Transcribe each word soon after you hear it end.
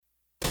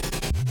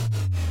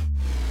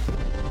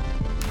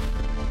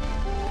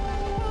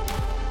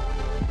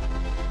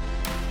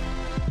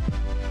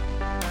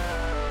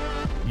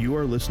You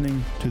are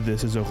listening to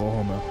This is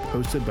Oklahoma,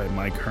 hosted by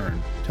Mike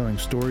Hearn, telling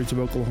stories of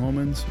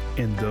Oklahomans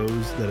and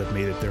those that have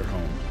made it their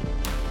home.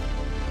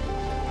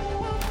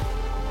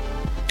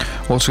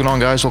 What's going on,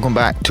 guys? Welcome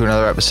back to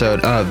another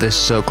episode of This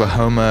is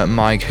Oklahoma.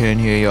 Mike Hearn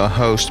here, your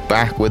host,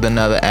 back with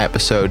another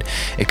episode.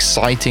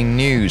 Exciting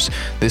news.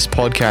 This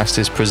podcast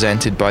is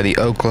presented by the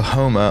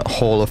Oklahoma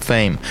Hall of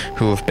Fame,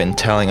 who have been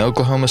telling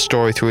Oklahoma's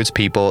story through its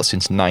people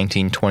since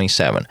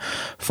 1927.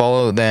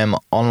 Follow them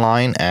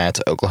online at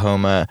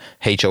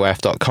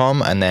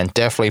oklahomahof.com, and then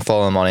definitely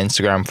follow them on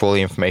Instagram for all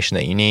the information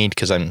that you need,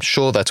 because I'm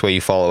sure that's where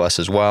you follow us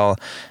as well,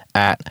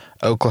 at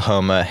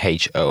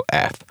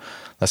oklahomahof.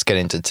 Let's get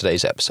into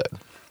today's episode.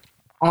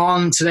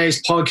 On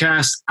today's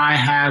podcast, I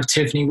have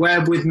Tiffany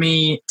Webb with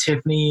me.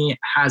 Tiffany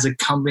has a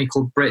company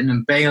called Britton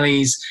and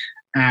Bailey's,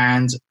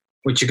 and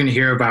which you're going to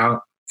hear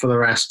about for the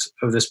rest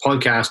of this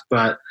podcast.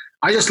 But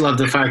I just love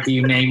the fact that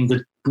you named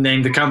the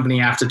company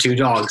after two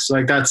dogs.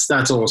 Like that's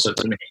awesome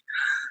to me.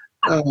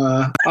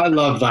 I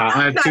love that.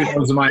 I have two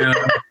dogs of my own.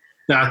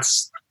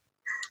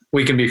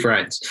 We can be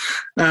friends.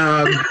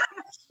 But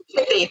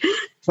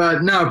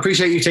no,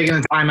 appreciate you taking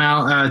the time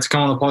out to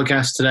come on the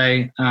podcast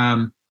today.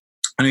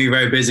 I know you're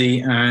very busy,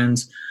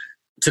 and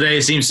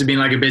today seems to be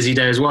like a busy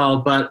day as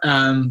well. But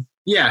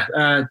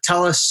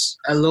tell us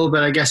a little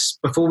bit, I guess,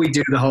 before we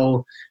do the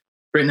whole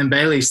Britton and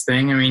Bailey's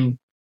thing. I mean,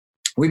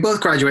 we both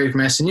graduated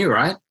from SNU,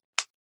 right?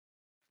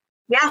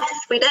 Yes,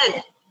 we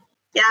did.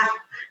 Yeah.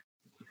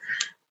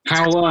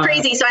 How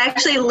crazy. So I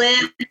actually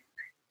live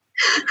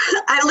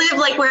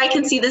like where I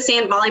can see the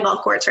sand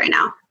volleyball courts right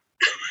now.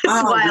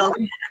 It's wild.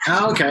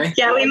 Oh, okay.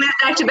 Yeah, we moved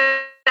back to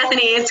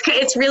Bethany.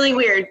 It's really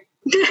weird.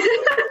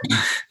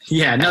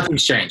 Yeah,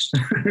 nothing's changed.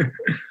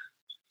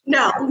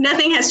 No,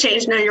 nothing has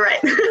changed. No, you're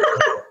right.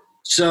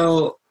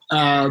 So,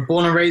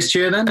 born and raised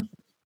here then?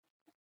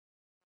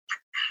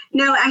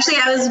 No, actually,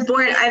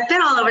 I've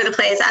been all over the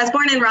place. I was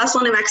born in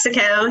Roswell, New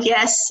Mexico.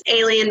 Yes,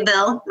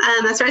 Alienville.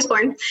 That's where I was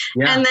born.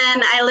 Yeah. And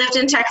then I lived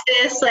in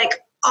Texas,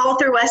 like all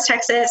through West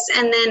Texas.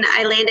 And then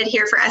I landed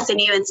here for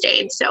SNU and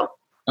stayed. So.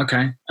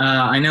 Okay.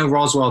 I know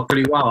Roswell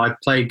pretty well. I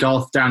played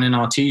golf down in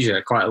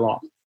Artesia quite a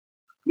lot.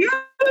 Yeah.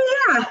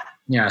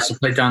 Yeah, so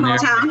played down Small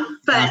there. Town,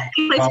 but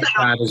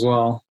as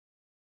well.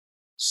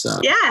 So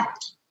yeah.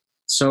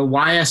 So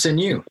why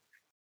SNU?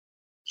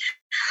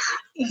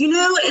 You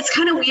know, it's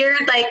kind of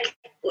weird. Like,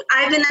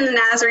 I've been in the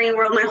Nazarene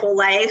world my whole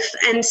life.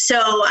 And so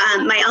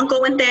my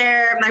uncle went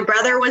there. My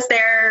brother was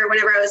there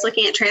whenever I was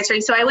looking at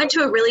transferring. So I went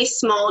to a really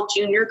small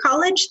junior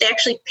college. They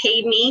actually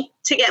paid me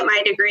to get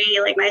my degree,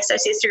 like my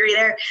associate's degree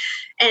there.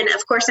 And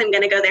of course, I'm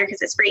going to go there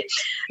because it's free.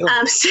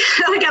 Oh. So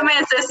I got my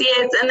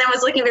associates and then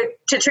was looking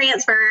to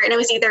transfer. And it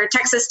was either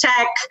Texas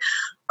Tech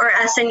or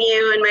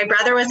SNU. And my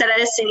brother was at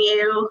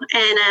SNU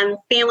and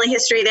family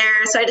history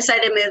there. So I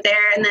decided to move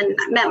there and then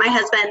met my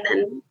husband,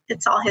 and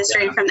it's all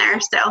history from there.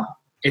 So.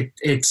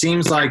 It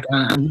seems like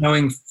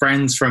knowing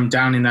friends from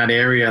down in that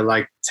area,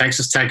 like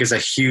Texas Tech is a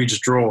huge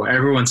draw.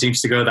 Everyone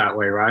seems to go that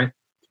way, right?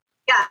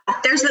 Yeah,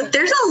 there's a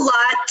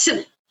lot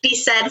to be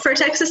said for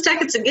Texas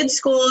Tech. It's a good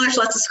school. There's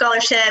lots of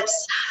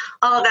scholarships,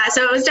 all of that.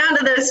 So it was down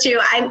to those two.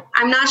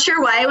 I'm not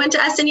sure why I went to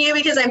SNU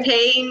because I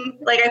paid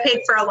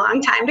for a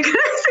long time to go to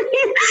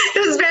SNU.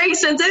 It was very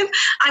expensive.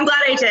 I'm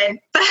glad I did,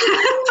 but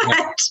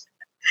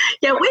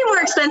yeah, way more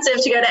expensive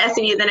to go to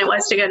SNU than it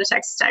was to go to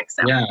Texas Tech.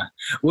 So yeah,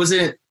 was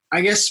it? I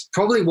guess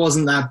probably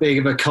wasn't that big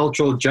of a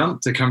cultural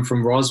jump to come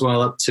from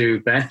Roswell up to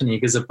Bethany,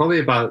 because they're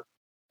probably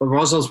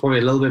Roswell's probably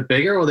a little bit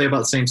bigger, or are they about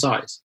the same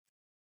size?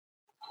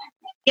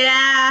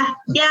 Yeah.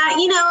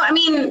 You know, I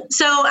mean,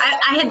 so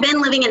I had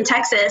been living in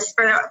Texas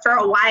for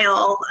a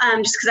while,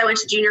 just because I went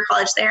to junior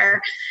college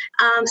there.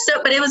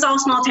 But it was all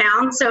small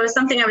town, so it was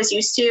something I was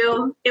used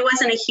to. It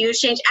wasn't a huge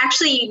change.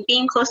 Actually,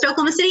 being close to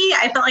Oklahoma City,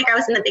 I felt like I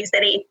was in the big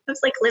city. It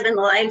was like living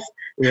the life.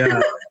 Yeah.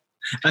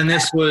 And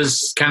this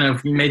was kind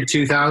of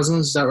mid-2000s,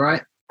 is that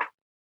right?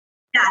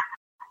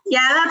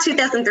 Yeah, about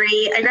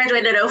 2003. I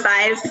graduated in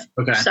 2005.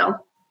 Okay. So,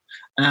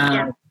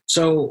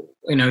 So,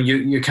 you know,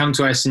 you come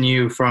to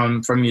SNU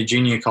from your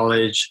junior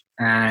college,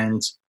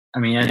 and, I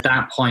mean, at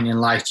that point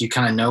in life, do you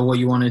kind of know what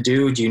you want to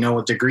do? Do you know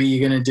what degree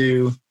you're going to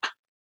do?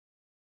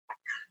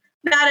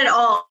 Not at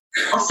all.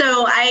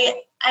 So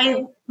I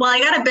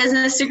got a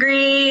business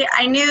degree.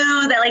 I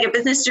knew that like a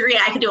business degree,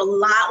 I could do a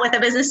lot with a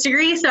business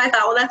degree. So I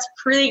thought, well, that's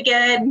pretty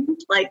good,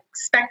 like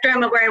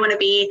spectrum of where I want to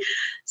be.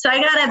 So I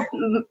got a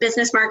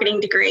business marketing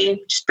degree,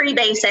 which is pretty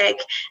basic.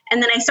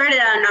 And then I started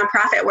out in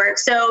nonprofit work.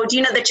 So do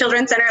you know the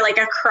Children's Center, like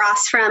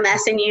across from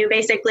SNU,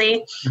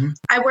 basically? Mm-hmm.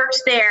 I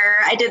worked there.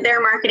 I did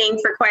their marketing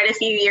for quite a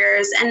few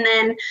years. And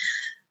then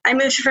I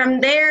moved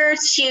from there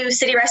to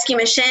City Rescue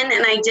Mission,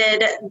 and I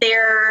did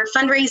their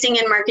fundraising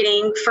and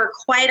marketing for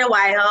quite a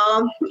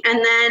while,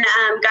 and then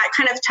got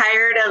kind of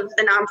tired of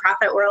the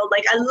nonprofit world.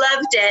 Like, I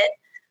loved it,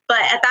 but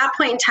at that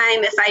point in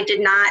time, if I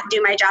did not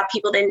do my job,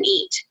 people didn't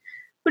eat,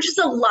 which is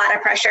a lot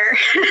of pressure.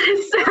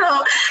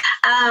 So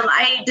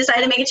I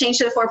decided to make a change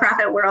to the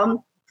for-profit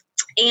world,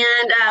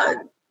 and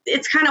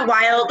it's kind of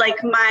wild. Like,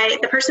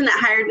 the person that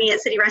hired me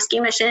at City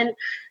Rescue Mission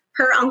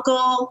her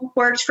uncle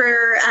worked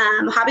for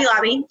Hobby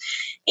Lobby,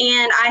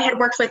 and I had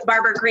worked with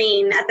Barbara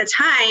Green at the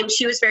time.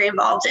 She was very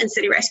involved in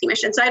City Rescue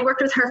Mission. So I'd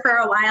worked with her for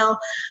a while.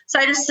 So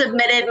I just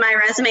submitted my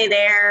resume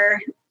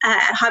there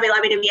at Hobby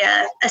Lobby to be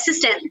an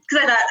assistant,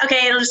 because I thought,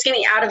 okay, it'll just get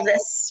me out of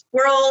this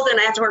world and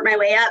I have to work my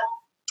way up.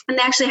 And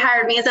they actually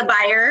hired me as a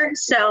buyer.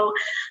 So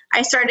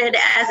I started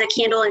as a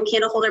candle and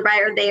candle holder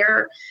buyer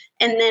there.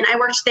 And then I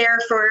worked there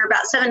for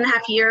about 7.5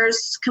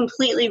 years,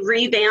 completely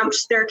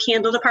revamped their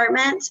candle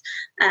department.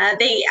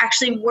 They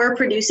actually were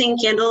producing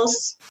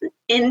candles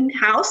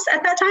in-house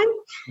at that time.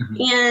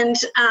 Mm-hmm. And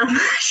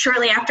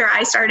shortly after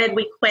I started,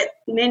 we quit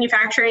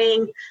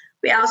manufacturing.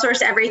 We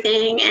outsourced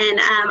everything. And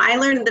I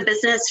learned the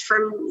business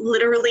from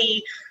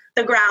literally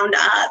the ground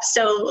up.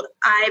 So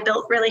I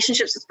built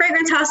relationships with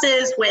fragrance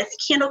houses, with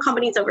candle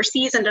companies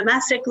overseas and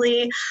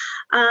domestically.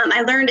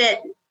 I learned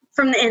it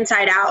from the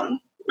inside out.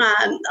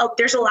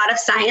 There's a lot of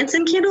science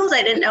in candles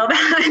I didn't know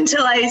about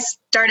until I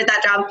started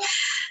that job.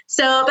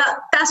 So about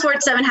fast forward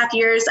 7.5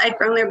 years, I'd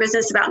grown their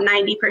business about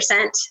 90%.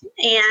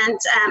 And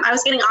I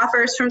was getting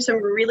offers from some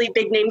really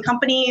big name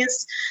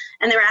companies,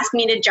 and they were asking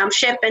me to jump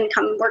ship and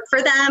come work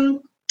for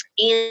them.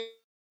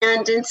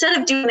 And instead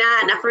of doing that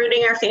and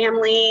uprooting our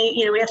family,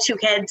 we have 2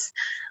 kids,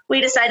 we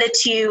decided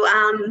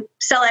to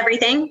sell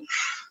everything,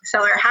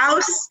 sell our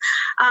house,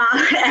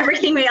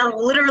 everything we own,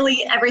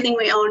 literally everything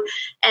we own,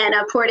 and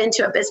pour it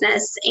into a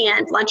business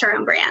and launch our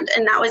own brand.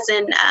 And that was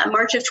in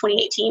March of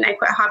 2018. I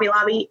quit Hobby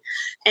Lobby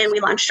and we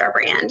launched our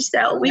brand.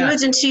 So we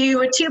moved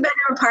into a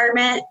 2-bedroom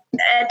apartment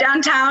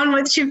downtown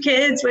with 2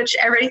 kids, which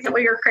everybody thought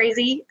we were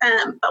crazy,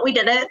 but we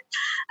did it.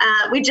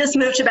 We just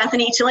moved to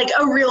Bethany to like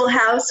a real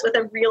house with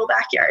a real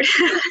backyard.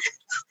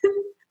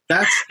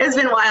 It's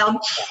been wild.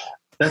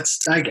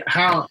 That's like,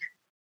 how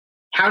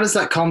does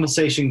that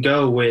conversation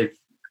go with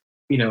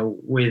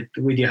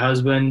your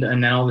husband,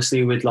 and then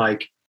obviously with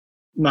like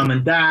mom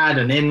and dad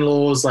and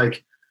in-laws,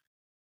 like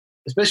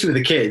especially with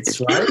the kids,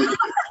 right?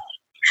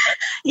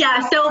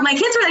 Yeah. So my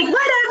kids were like,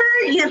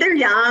 whatever, they're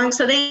young,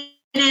 so they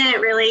didn't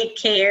really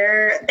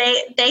care.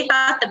 They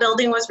thought the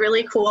building was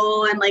really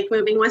cool and like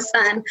moving was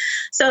fun,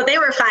 so they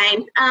were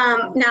fine.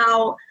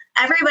 Now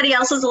everybody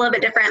else was a little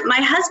bit different.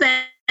 My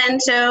husband.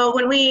 And so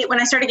when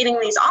I started getting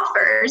these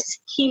offers,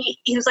 he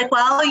was like,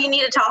 well, you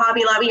need to tell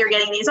Hobby Lobby you're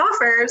getting these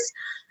offers,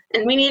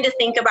 and we need to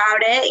think about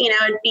it.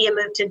 It'd be a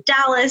move to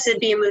Dallas, it'd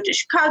be a move to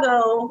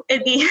Chicago,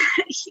 it'd be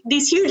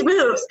these huge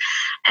moves.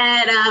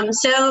 And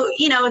so,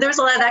 there was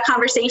a lot of that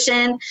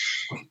conversation.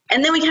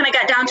 And then we kind of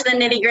got down to the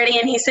nitty gritty,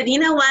 and he said, you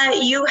know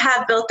what, you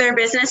have built their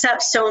business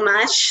up so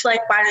much,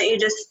 like, why don't you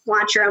just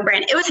launch your own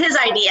brand? It was his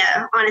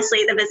idea.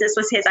 Honestly, the business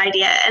was his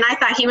idea. And I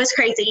thought he was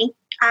crazy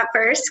at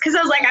first, because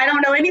I was like, I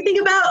don't know anything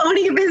about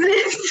owning a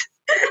business.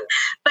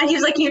 But he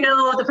was like,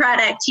 the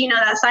product,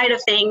 that side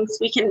of things,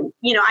 we can,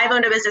 I've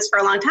owned a business for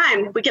a long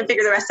time, we can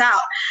figure the rest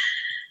out.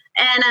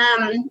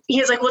 And he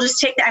was like, we'll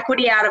just take the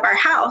equity out of our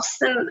house.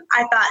 And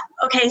I thought,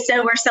 okay,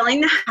 so we're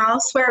selling the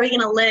house, where are we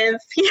going to live?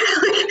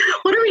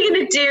 What are we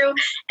going to do?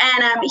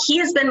 And he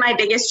has been my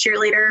biggest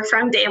cheerleader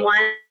from day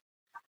one,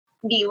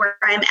 be where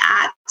I'm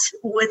at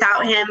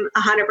without him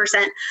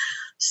 100%.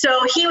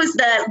 So he was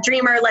the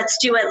dreamer, let's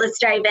do it, let's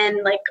dive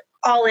in, like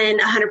all in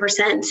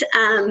 100%.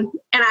 And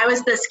I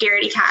was the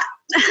scaredy cat.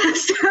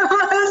 So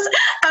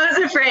I was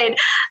afraid.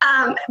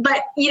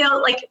 But,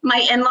 like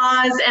my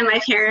in-laws and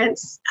my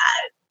parents,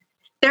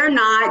 they're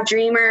not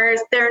dreamers.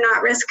 They're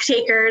not risk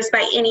takers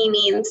by any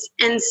means.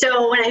 And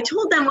so when I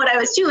told them what I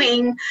was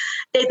doing,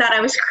 they thought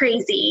I was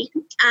crazy.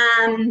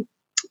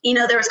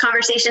 There was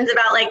conversations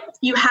about like,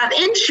 you have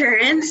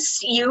insurance,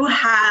 you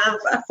have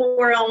a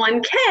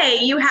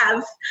 401k, you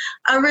have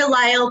a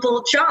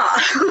reliable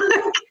job.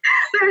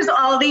 There's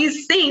all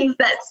these things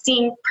that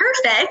seem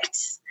perfect,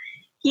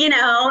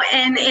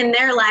 and in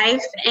their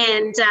life.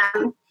 And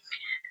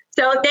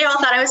so they all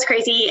thought I was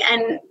crazy,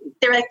 and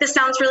they were like, this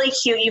sounds really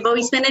cute. You've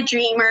always been a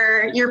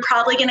dreamer. You're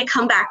probably going to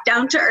come back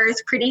down to earth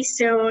pretty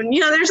soon.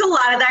 There's a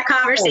lot of that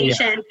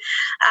conversation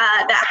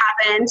that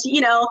happened,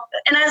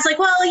 and I was like,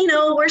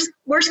 well,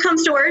 worst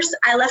comes to worst.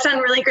 I left on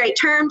really great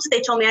terms.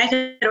 They told me I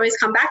could always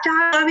come back to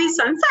Hobby,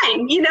 so I'm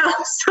fine,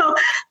 So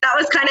that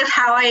was kind of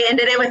how I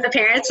ended it with the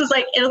parents, was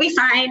like, it'll be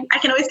fine. I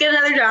can always get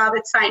another job.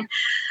 It's fine.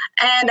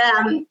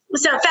 And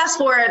so fast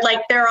forward,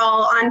 like they're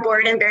all on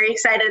board and very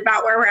excited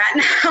about where we're at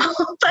now.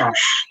 But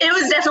it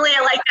was definitely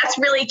that's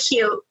really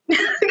cute in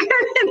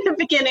the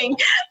beginning.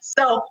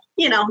 So,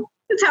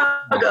 that's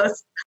how it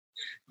goes.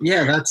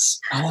 Yeah,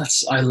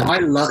 I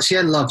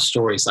love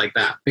stories like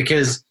that,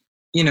 because,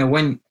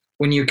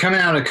 when you're coming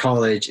out of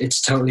college,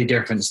 it's totally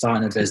different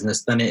starting a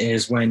business than it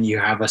is when you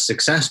have a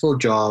successful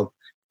job,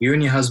 you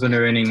and your husband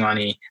are earning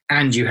money,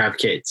 and you have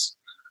kids.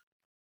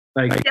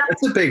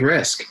 That's a big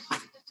risk.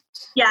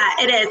 Yeah,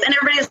 it is. And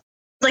everybody's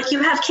like,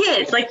 you have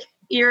kids, like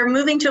you're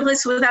moving to a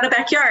place without a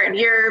backyard.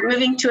 You're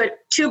moving to a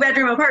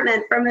 2-bedroom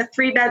apartment from a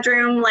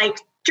 3-bedroom, like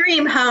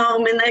dream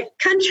home in the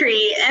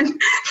country. And,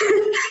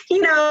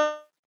 and I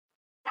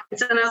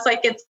was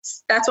like,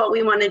 that's what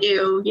we want to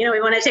do.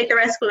 We want to take the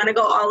risk. We want to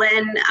go all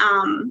in.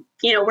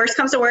 Worst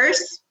comes to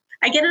worst.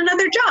 I get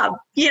another job,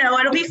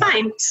 it'll be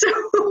fine.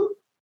 So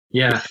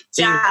yeah.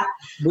 See, yeah,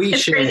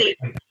 it's crazy.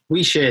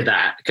 We share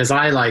that because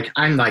I'm like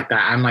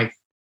that. I'm like,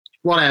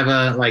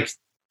 whatever, like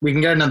we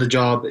can get another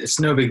job. It's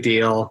no big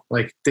deal.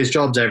 Like there's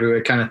jobs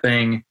everywhere kind of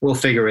thing. We'll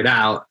figure it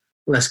out.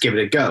 Let's give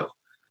it a go.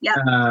 Yeah.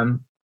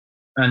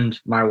 And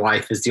my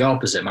wife is the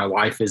opposite. My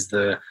wife is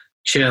the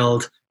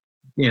chilled,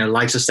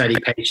 likes a steady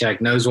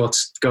paycheck, knows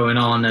what's going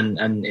on,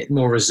 and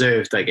more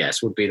reserved, I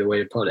guess, would be the way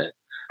to put it.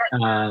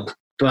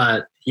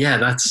 But yeah,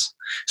 that's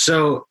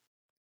so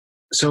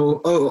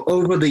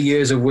over the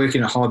years of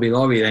working at Hobby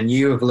Lobby, then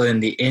you have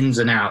learned the ins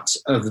and outs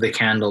of the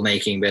candle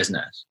making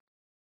business.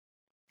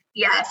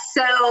 Yes.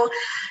 So,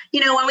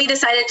 when we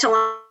decided to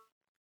launch,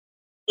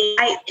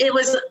 it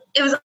was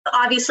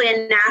obviously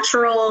a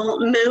natural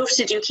move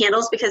to do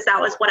candles because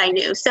that was what I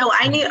knew. So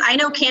I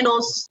know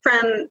candles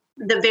from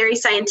the very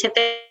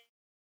scientific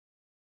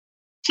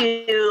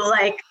to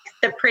like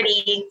the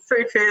pretty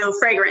frou-frou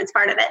fragrance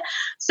part of it.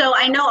 So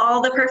I know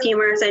all the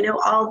perfumers. I know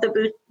all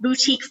the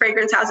boutique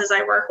fragrance houses.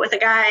 I work with a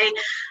guy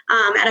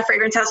at a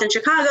fragrance house in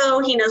Chicago.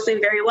 He knows me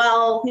very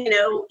well.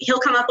 He'll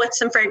come up with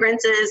some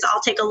fragrances.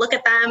 I'll take a look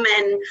at them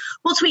and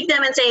we'll tweak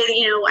them and say,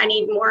 I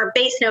need more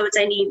base notes.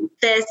 I need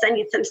this. I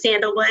need some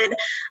sandalwood.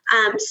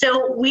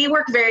 So we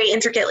work very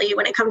intricately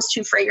when it comes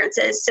to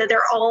fragrances. So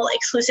they're all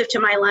exclusive to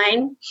my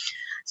line.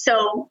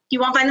 So you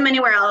won't find them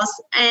anywhere else.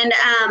 And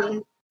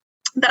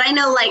but I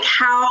know like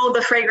how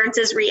the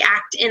fragrances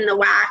react in the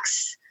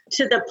wax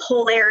to the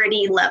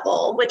polarity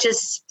level, which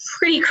is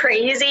pretty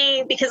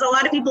crazy because a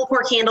lot of people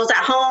pour candles at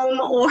home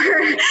or,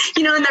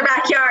 in their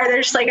backyard.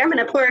 They're just like, I'm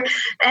going to pour.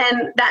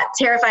 And that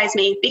terrifies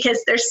me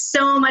because there's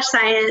so much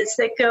science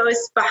that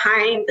goes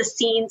behind the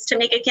scenes to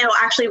make a candle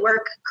actually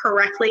work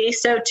correctly.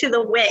 So to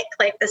the wick,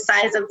 like the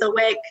size of the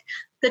wick,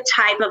 the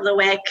type of the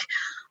wick,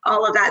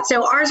 all of that.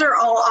 So ours are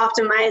all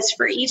optimized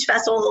for each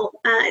vessel.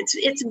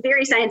 It's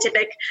very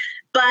scientific.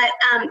 But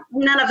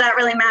none of that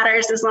really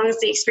matters as long as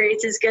the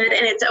experience is good,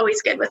 and it's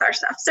always good with our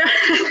stuff. So,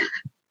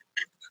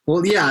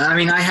 well, yeah. I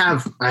mean, I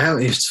have.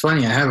 It's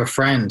funny. I have a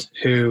friend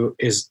who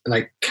is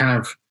like kind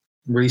of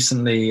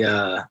recently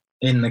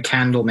in the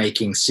candle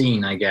making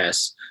scene, I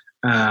guess,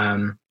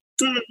 and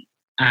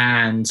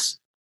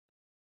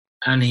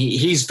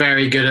he's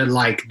very good at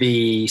like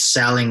the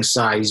selling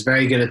side. He's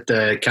very good at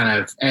the kind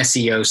of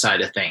SEO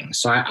side of things.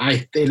 So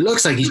it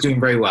looks like he's doing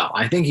very well.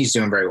 I think he's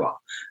doing very well.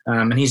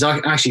 And he's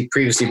actually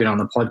previously been on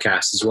the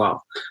podcast as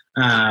well.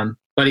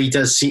 But he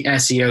does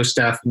SEO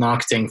stuff,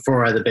 marketing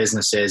for other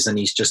businesses. And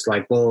he's just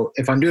like, well,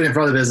 if I'm doing it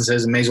for other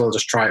businesses, I may as well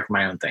just try it for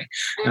my own thing.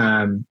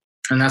 And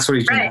that's what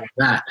he's doing with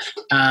that.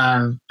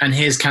 And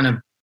his kind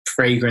of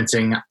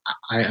fragrancing,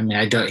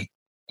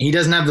 he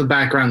doesn't have the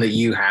background that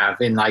you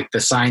have in like the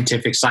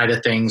scientific side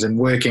of things and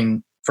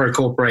working for a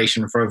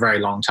corporation for a very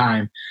long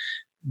time.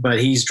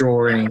 But he's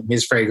drawing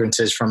his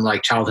fragrances from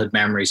like childhood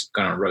memories of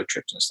going on road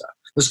trips and stuff.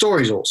 The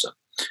story's awesome.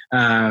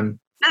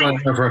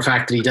 But for a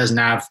fact that he doesn't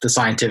have the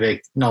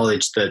scientific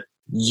knowledge that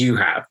you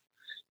have,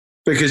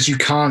 because you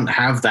can't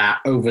have that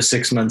over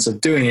 6 months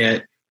of doing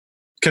it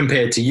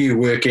compared to you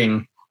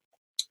working,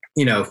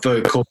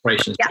 for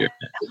corporations. Yeah.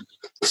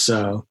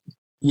 So,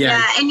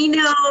 yeah. Yeah.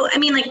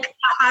 And like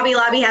Hobby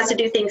Lobby has to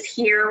do things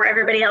here where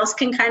everybody else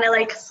can kind of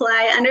like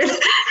fly under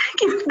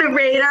the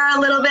radar a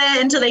little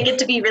bit until they get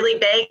to be really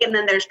big, and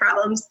then there's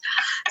problems.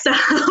 So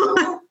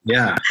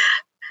yeah.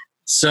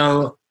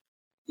 So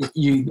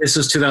this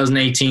was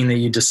 2018 that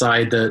you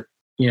decide that,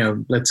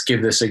 let's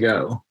give this a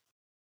go.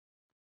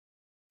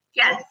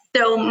 Yes.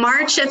 So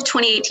March of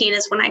 2018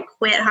 is when I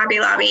quit Hobby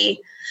Lobby.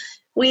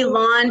 We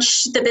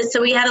launched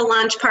so we had a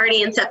launch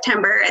party in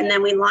September, and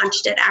then we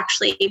launched it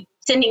actually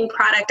sending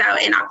product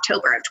out in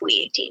October of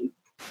 2018.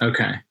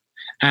 Okay.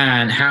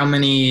 And how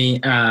many,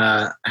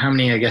 I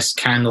guess,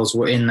 candles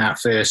were in that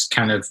first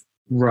kind of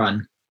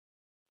run?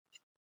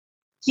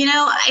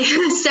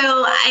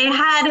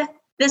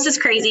 This is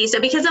crazy. So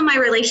because of my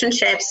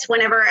relationships,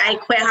 whenever I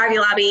quit Hobby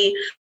Lobby,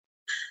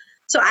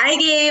 so I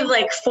gave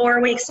like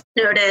 4 weeks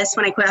notice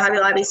when I quit Hobby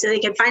Lobby so they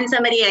could find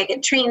somebody, I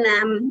could train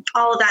them,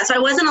 all of that. So I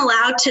wasn't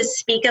allowed to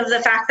speak of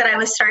the fact that I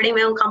was starting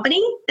my own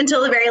company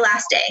until the very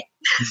last day.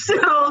 So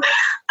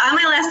on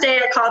my last day,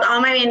 I called all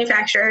my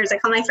manufacturers. I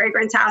called my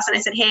fragrance house and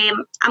I said, hey,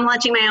 I'm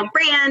launching my own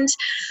brand.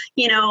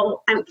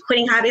 I'm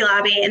quitting Hobby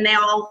Lobby. And they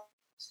all,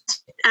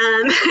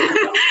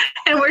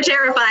 and we're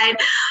terrified.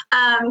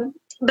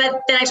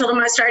 But then I told them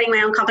I was starting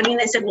my own company, and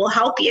they said, we'll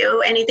help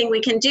you. Anything we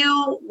can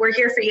do, we're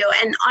here for you.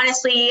 And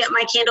honestly,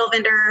 my candle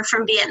vendor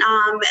from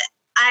Vietnam,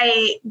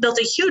 I built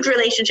a huge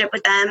relationship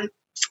with them,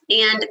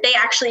 and they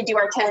actually do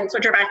our tents,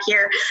 which are back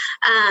here.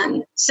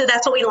 So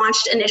that's what we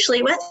launched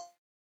initially with.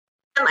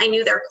 I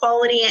knew their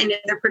quality, I knew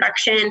their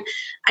production.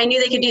 I knew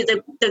they could do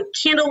the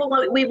candle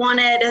we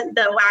wanted,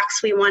 the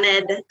wax we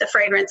wanted, the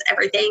fragrance,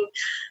 everything.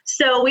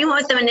 So we went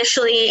with them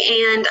initially,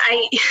 and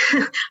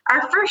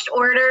our first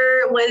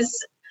order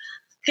was,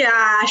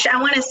 gosh,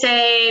 I want to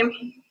say,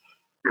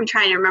 I'm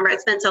trying to remember,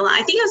 it's been so long.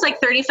 I think it was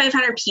like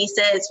 3,500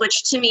 pieces,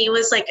 which to me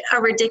was like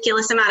a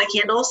ridiculous amount of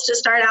candles to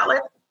start out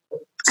with.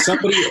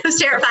 somebody It was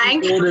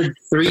terrifying. ordered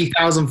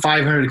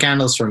 3,500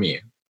 candles from you.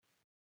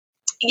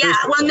 Yeah,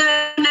 well, no.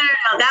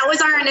 That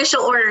was our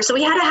initial order. So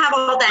we had to have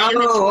all that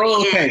inventory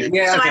okay. in.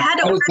 Yeah, so okay. I had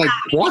to I order was like,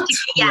 that. what?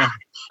 Yeah.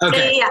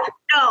 Okay. Yeah.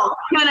 No.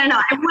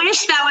 I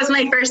wish that was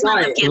my first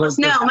month of candles.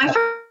 No, my first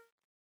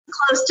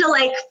close to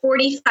like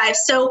 45.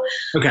 So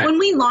when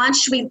we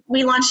launched,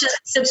 we launched a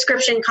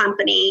subscription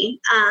company.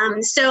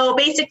 So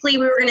basically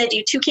we were going to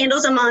do 2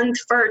 candles a month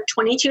for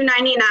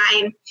 $22.99,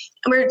 and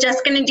we were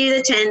just going to do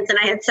the tints, and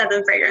I had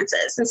 7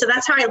 fragrances. And so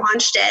that's how I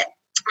launched it.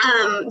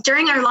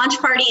 During our launch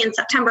party in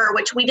September,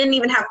 which we didn't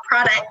even have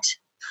product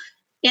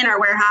in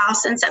our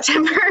warehouse in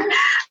September.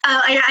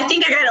 I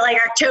think I got it like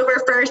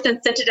October 1st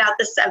and sent it out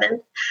the 7th.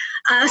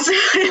 So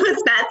it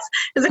was nuts.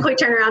 It was a quick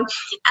turnaround.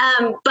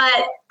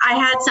 But I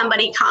had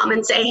somebody come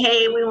and say,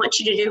 hey, we want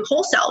you to do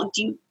wholesale.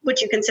 Would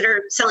you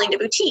consider selling to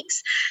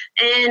boutiques?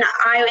 And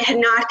I had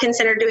not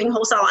considered doing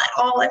wholesale at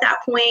all at that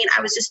point.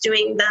 I was just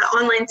doing the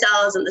online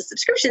sales and the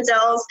subscription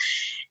sales.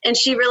 And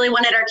she really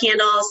wanted our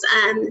candles.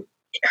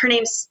 Her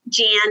name's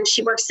Jan.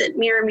 She works at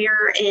Mirror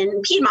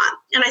in Piedmont.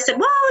 And I said,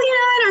 well,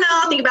 I don't know.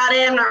 I'll think about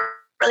it. I'm not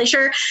really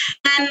sure.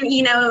 And,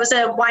 it was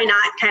a why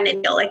not kind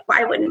of deal. Like,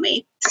 why wouldn't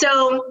we?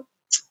 So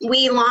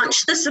we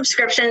launched the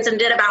subscriptions and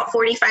did about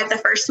 45 the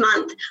first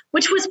month,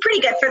 which was pretty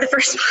good for the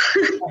first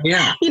month.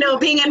 Yeah.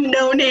 Being a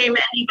no-name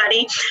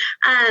anybody.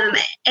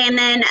 And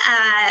then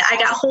I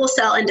got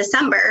wholesale in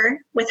December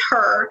with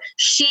her.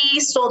 She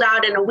sold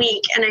out in a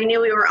week, and I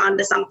knew we were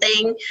onto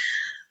something.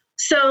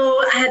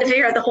 So I had to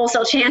figure out the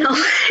wholesale channel,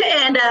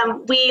 and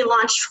we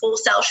launched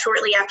wholesale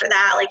shortly after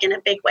that, like in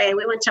a big way.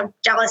 We went to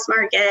Dallas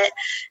Market,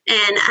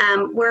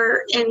 and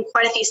we're in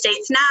quite a few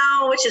states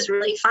now, which is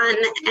really fun.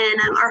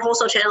 And our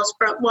wholesale channels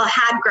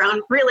had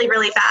grown really,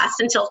 really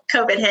fast until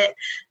COVID hit,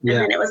 and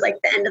then it was like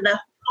the end of the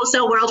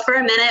wholesale world for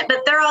a minute.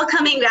 But they're all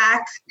coming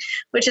back,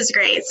 which is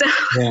great. So.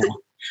 Yeah.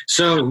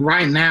 So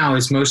right now,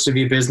 is most of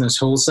your business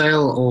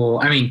wholesale,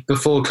 or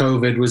before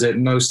COVID, was it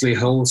mostly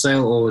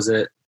wholesale, or was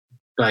it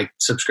like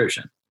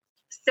subscription?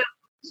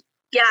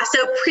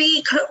 So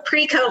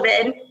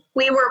pre-COVID,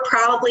 we were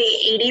probably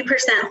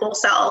 80%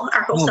 wholesale.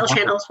 Our wholesale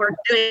channels were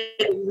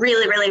doing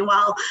really, really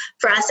well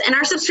for us. And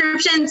our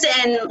subscriptions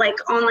and like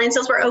online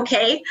sales were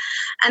okay.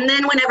 And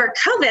then whenever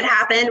COVID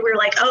happened, we were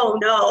like, oh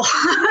no,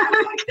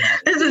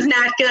 this is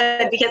not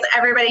good, because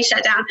everybody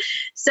shut down.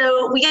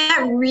 So we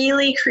got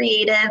really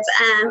creative.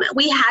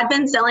 We had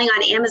been selling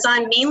on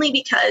Amazon mainly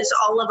because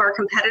all of our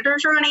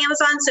competitors are on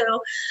Amazon.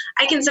 So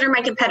I consider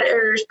my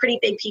competitors pretty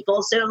big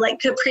people. So like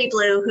Capri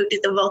Blue, who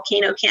did the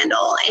Volcano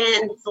candle,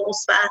 and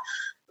Volspa,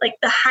 like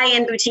the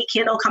high-end boutique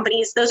candle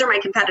companies, those are my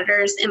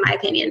competitors, in my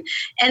opinion.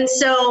 And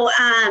so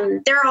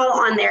they're all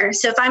on there.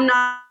 So if I'm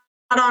not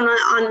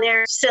on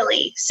there,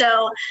 silly.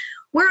 So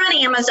we're on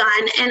Amazon.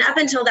 And up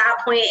until that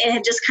point, it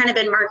had just kind of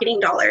been marketing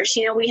dollars.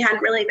 We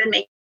hadn't really been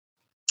making.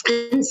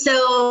 And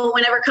so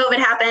whenever COVID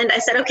happened, I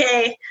said,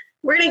 okay,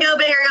 we're going to go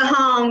big or go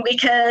home,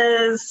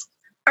 because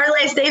our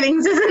life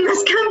savings is in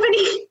this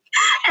company.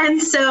 And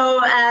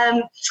so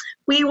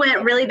we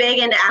went really big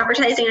into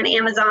advertising on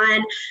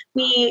Amazon.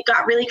 We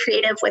got really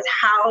creative with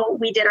how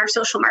we did our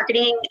social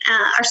marketing,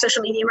 our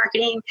social media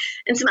marketing,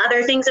 and some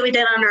other things that we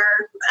did on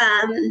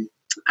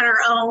our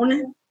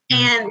own.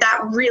 And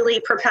that really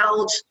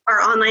propelled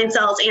our online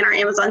sales and our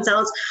Amazon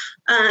sales.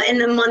 In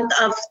the month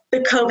of the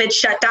COVID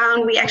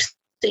shutdown, we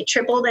actually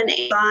tripled in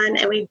Amazon,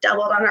 and we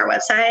doubled on our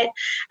website.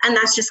 And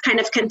that's just kind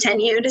of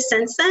continued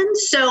since then.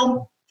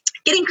 So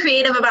getting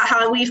creative about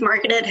how we've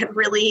marketed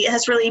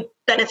has really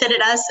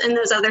benefited us in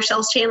those other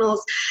sales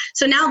channels.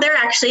 So now they're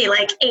actually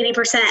like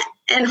 80%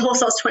 and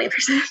wholesale's 20%.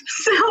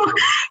 So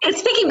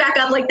it's picking back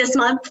up like this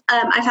month.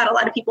 I've had a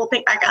lot of people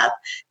pick back up.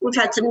 We've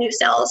had some new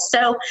sales.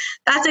 So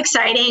that's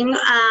exciting,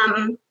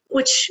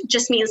 which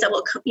just means that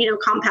we'll,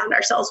 compound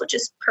our sales, which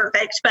is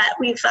perfect. But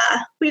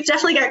we've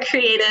definitely got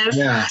creative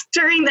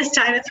during this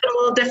time. It's been a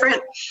little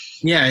different.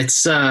 Yeah,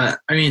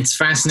 it's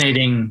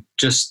fascinating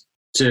just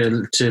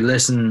to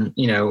listen,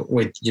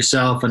 with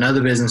yourself and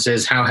other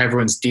businesses, how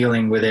everyone's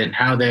dealing with it,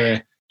 how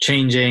they're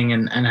changing,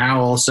 and how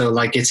also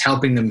like it's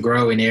helping them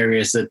grow in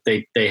areas that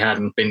they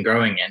hadn't been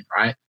growing in,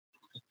 right?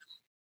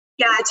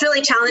 Yeah, it's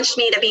really challenged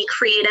me to be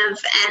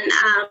creative and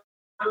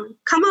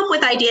come up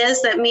with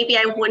ideas that maybe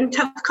I wouldn't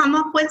have come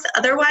up with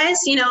otherwise.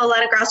 A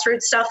lot of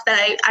grassroots stuff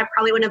that I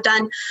probably wouldn't have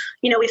done.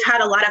 We've had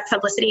a lot of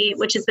publicity,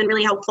 which has been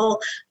really helpful.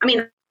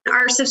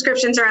 Our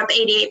subscriptions are up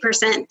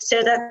 88%,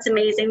 so that's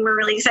amazing. We're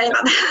really excited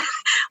about that.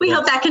 We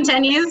hope that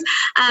continues.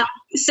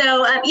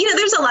 So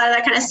there's a lot of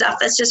that kind of stuff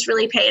that's just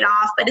really paid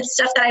off, but it's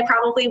stuff that I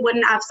probably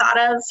wouldn't have thought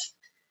of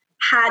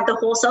had the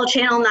wholesale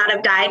channel not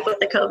have died with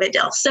the COVID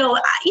deal. So,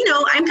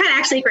 I'm kind of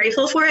actually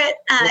grateful for it.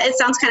 It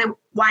sounds kind of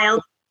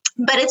wild,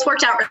 but it's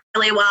worked out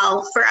really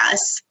well for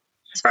us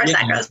as far as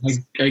that goes.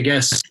 I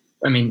guess,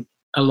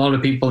 a lot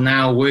of people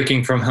now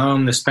working from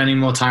home, they're spending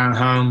more time at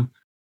home.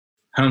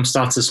 Home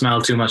starts to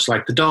smell too much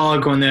like the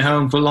dog when they're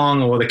home for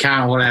long, or the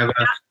cat, or whatever.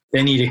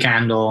 They need a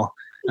candle.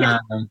 Yeah.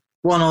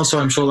 One also,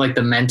 I'm sure, like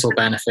the mental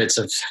benefits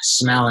of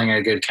smelling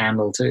a good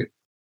candle too.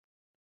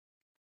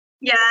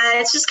 Yeah,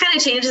 it just kind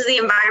of changes the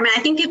environment.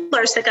 I think people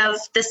are sick of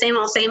the same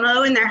old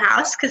in their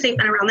house because they've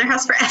been around their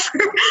house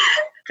forever.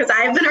 Because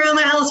I've been around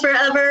my house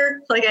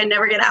forever. Like I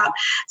never get out.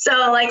 So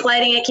like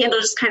lighting a candle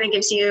just kind of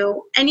gives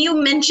you, and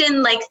you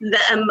mentioned like the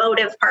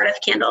emotive part of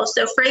candles.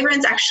 So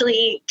fragrance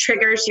actually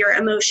triggers your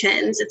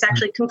emotions. It's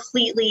actually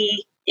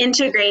completely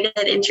integrated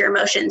into your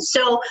emotions.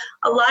 So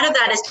a lot of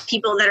that is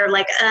people that are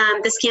like,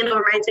 this candle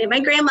reminds me of my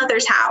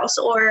grandmother's house,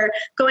 or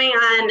going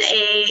on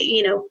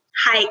a,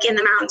 hike in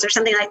the mountains or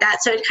something like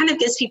that. So it kind of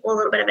gives people a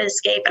little bit of an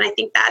escape. And I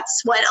think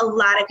that's what a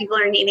lot of people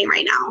are needing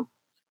right now.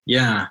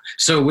 Yeah.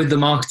 So with the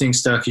marketing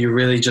stuff, you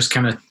really just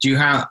kind of, do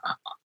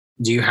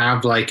you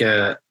have like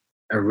a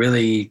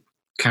really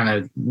kind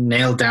of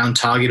nailed down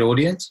target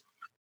audience?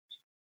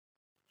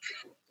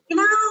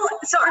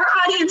 So our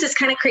audience is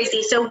kind of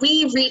crazy. So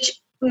we reach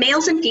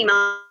males and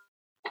females,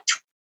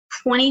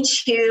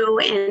 22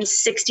 and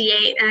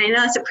 68. And I know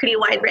that's a pretty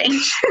wide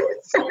range,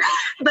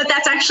 but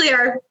that's actually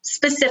our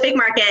specific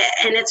market.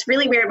 And it's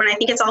really weird when I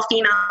think it's all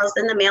females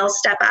and the males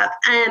step up.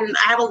 I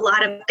have a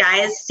lot of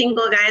guys,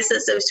 single guys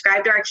that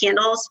subscribe to our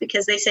candles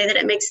because they say that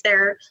it makes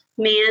their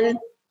man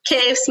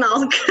cave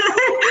smell good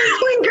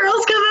when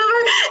girls come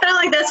over. And I'm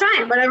like, that's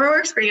fine. Whatever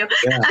works for you.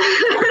 Yeah.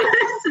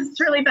 It's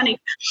really funny.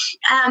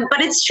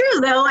 But it's true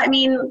though. I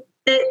mean,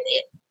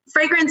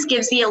 fragrance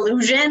gives the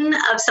illusion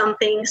of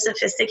something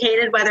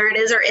sophisticated, whether it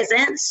is or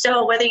isn't.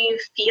 So whether you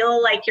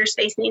feel like your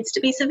space needs to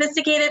be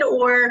sophisticated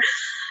or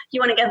you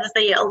want to get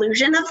the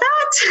illusion of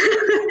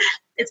that,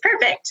 it's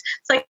perfect.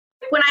 It's like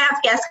when I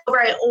have guests over,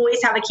 I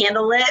always have a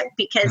candle lit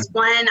because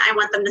one, I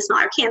want them to smell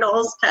our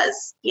candles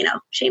because,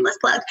 shameless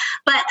plug.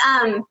 But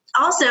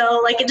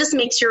also like it just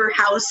makes your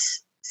house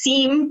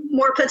seem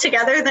more put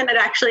together than it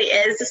actually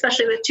is,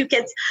 especially with two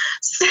kids.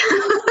 So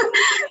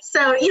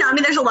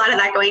there's a lot of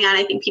that going on.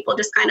 I think people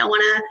just kind of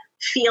want to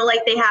feel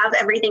like they have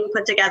everything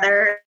put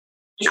together.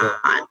 Sure.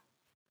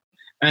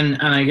 And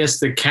I guess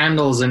the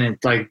candles in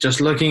it, like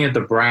just looking at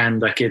the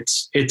brand, like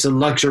it's a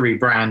luxury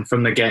brand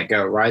from the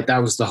get-go, right? That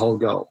was the whole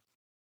goal.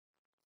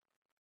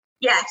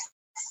 Yes.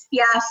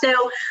 Yeah.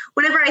 So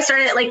whenever I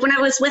started, like when I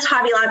was with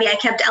Hobby Lobby, I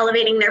kept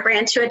elevating their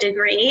brand to a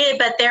degree,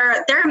 but they're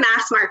a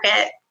mass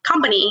market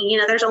company.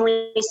 There's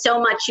only so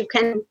much you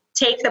can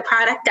take the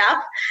product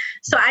up.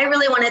 So I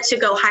really wanted to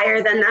go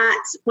higher than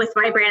that with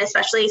my brand,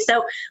 especially.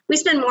 So we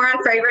spend more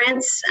on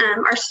fragrance.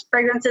 Our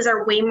fragrances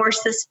are way more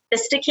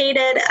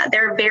sophisticated.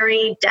 They're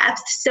very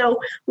depth. So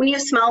when you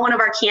smell one of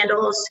our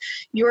candles,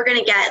 you're going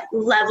to get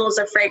levels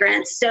of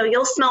fragrance. So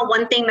you'll smell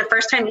one thing the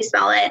first time you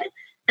smell it.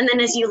 And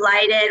then as you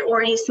light it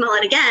or you smell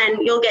it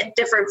again, you'll get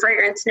different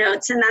fragrance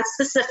notes. And that's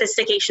the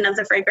sophistication of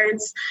the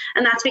fragrance.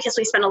 And that's because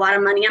we spend a lot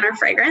of money on our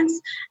fragrance.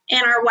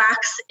 And our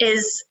wax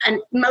is a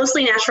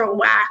mostly natural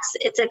wax.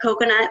 It's a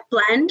coconut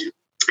blend.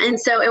 And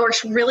so it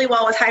works really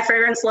well with high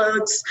fragrance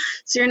loads.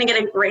 So you're going to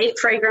get a great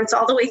fragrance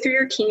all the way through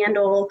your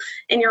candle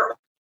and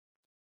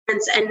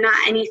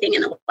not anything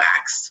in the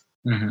wax.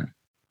 Mm-hmm.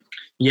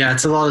 Yeah,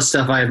 it's a lot of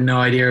stuff I have no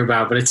idea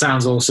about, but it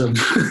sounds awesome.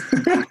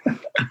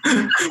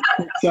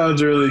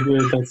 Sounds really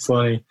good. That's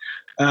funny.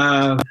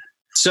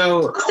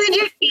 So I'll send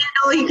you a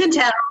candle. You can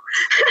tell.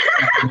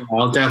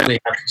 I'll definitely.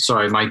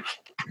 Sorry, my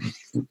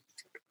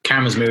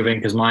camera's moving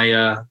because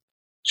my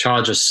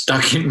charger's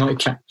stuck into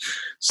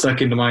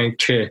my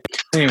chair.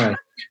 Anyway,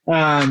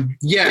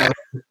 yeah,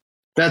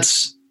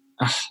 that's.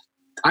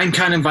 I'm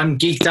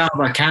geeked out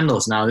about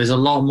candles now. There's a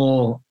lot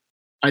more.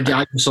 I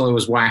just thought it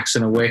was wax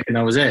and a wick, and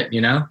that was it.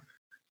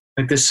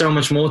 Like there's so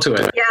much more to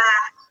it. Yeah.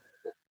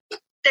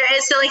 There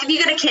is. So like if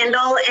you get a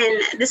candle,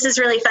 and this is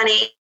really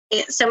funny.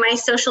 So my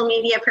social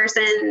media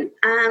person,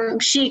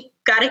 she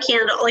got a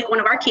candle, like one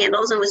of our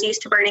candles, and was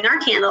used to burning our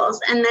candles.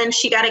 And then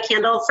she got a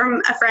candle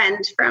from a friend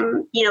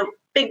from,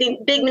 big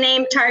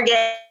name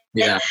Target.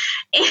 Yeah.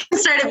 And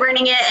started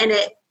burning it, and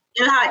it,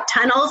 how it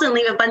tunnels and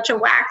leave a bunch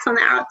of wax on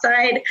the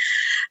outside.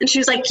 And she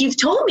was like, you've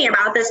told me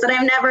about this, but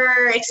I've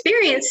never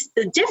experienced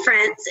the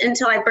difference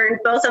until I burned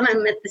both of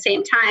them at the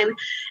same time.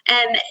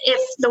 And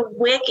if the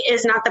wick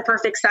is not the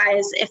perfect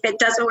size, if it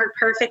doesn't work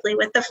perfectly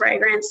with the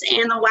fragrance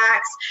and the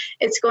wax,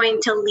 it's going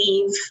to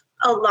leave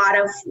a lot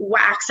of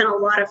wax and a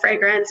lot of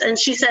fragrance. And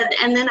she said,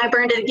 and then I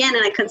burned it again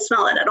and I couldn't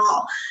smell it at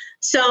all.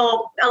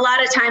 So a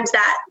lot of times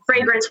that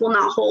fragrance will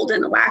not hold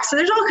in the wax. So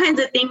there's all kinds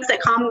of things that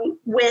come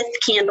with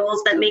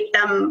candles that make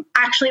them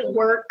actually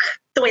work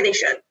the way they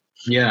should.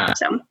 Yeah.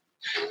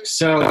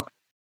 So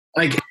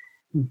like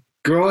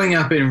growing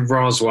up in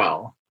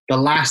Roswell, the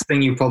last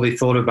thing you probably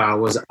thought about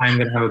was I'm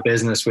going to have a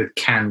business with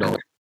candles,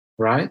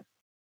 right?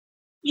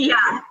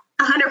 Yeah.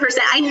 100%.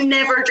 I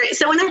never dreamed.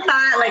 So when I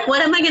thought, like,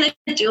 what am I going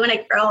to do when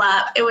I grow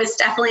up? It was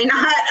definitely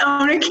not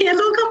own a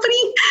candle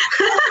company.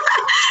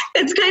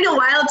 It's kind of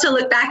wild to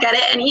look back at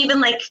it. And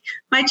even like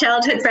my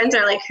childhood friends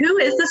are like, who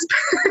is this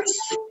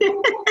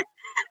person?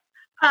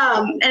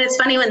 And it's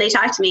funny when they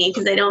talk to me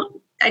because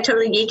I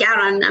totally geek out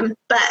on them,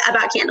 but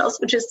about candles,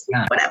 which is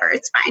whatever,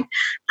 it's fine.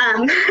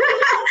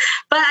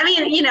 But I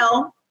mean,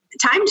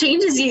 time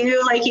changes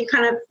you. Like you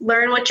kind of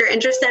learn what you're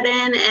interested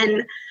in.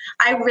 And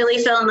I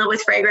really fell in love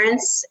with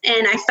fragrance,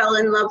 and I fell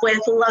in love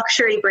with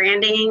luxury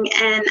branding,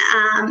 and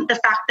the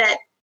fact that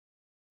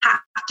have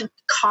to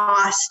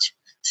cost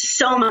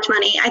so much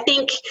money. I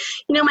think,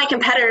 my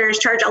competitors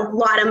charge a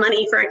lot of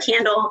money for a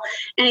candle.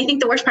 And I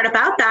think the worst part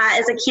about that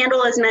is a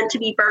candle is meant to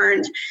be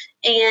burned,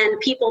 and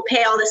people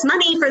pay all this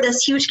money for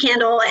this huge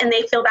candle and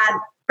they feel bad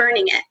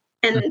burning it.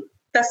 And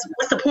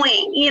what's the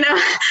point?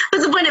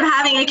 What's the point of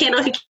having a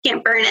candle if you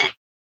can't burn it?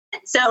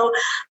 So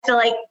I feel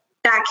like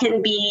that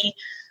can be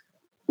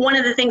one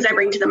of the things I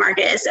bring to the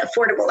market is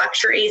affordable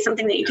luxury,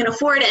 something that you can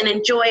afford and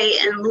enjoy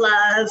and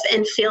love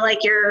and feel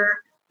like you're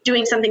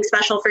doing something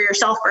special for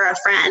yourself or a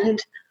friend,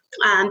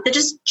 that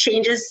just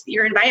changes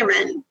your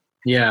environment.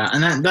 Yeah,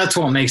 and that's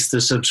what makes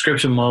the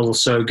subscription model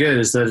so good,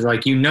 is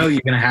that you're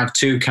going to have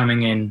 2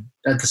 coming in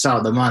at the start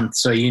of the month,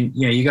 so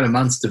you got a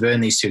month to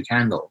burn these 2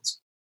 candles.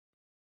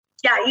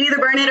 Yeah, you either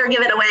burn it or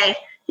give it away.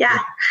 Yeah.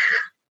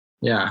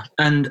 Yeah,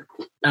 and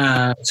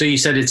so you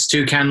said it's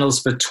 2 candles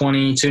for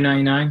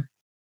 $22.99.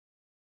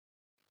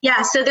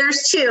 Yeah, so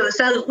there's 2.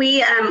 So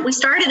we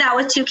started out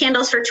with 2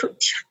 candles for $22.99.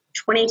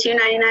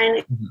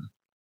 Mm-hmm.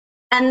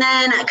 And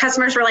then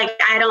customers were like,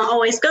 I don't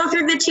always go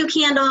through the 2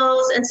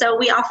 candles. And so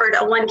we offered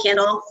a 1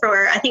 candle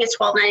for, I think it's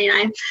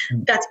 $12.99.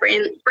 That's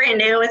brand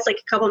new. It's like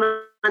a couple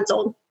months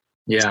old.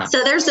 Yeah.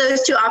 So there's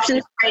those 2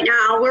 options right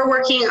now. We're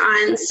working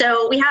on,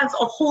 so we have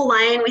a whole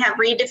line. We have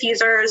reed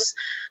diffusers.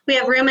 We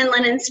have room and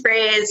linen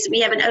sprays.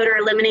 We have an odor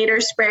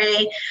eliminator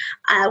spray.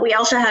 We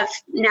also have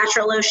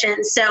natural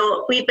lotions.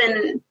 So we've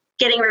been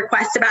getting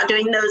requests about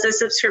doing those as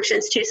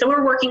subscriptions too. So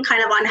we're working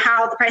kind of on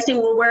how the pricing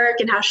will work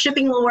and how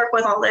shipping will work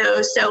with all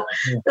those. So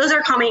those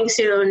are coming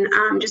soon,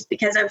 just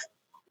because of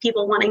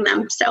people wanting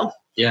them. So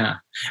yeah.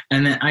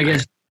 And then I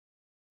guess,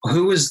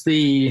 who was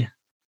you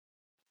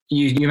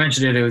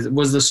mentioned it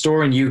was the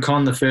store in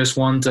Yukon the first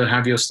one to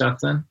have your stuff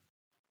then?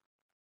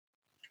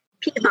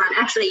 Piedmont,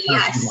 actually,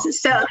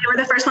 yes. So they were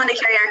the first one to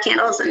carry our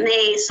candles, and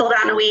they sold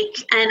out in a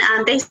week.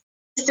 And they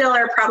still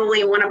are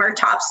probably one of our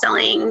top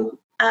selling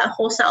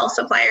wholesale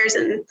suppliers,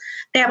 and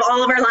they have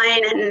all of our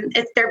line, and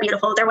they're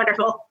beautiful. They're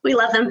wonderful. We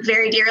love them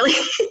very dearly.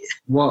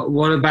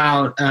 What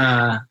about,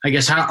 I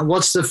guess,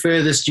 what's the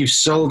furthest you've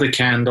sold a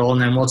candle,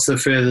 and then what's the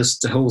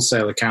furthest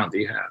wholesale account that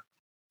you have?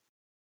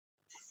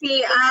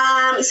 See,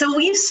 so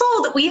we've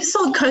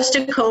sold coast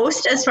to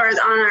coast as far as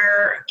on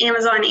our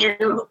Amazon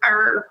and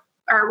our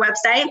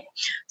website.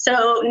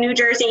 So New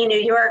Jersey, New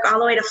York, all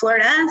the way to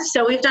Florida.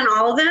 So we've done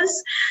all of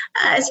those.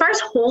 As far as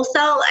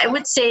wholesale, I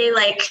would say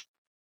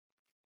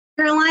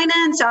Carolina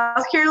and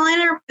South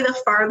Carolina are the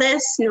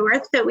farthest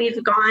north that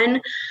we've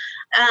gone.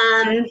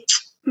 I'm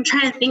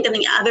trying to think of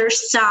the other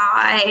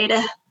side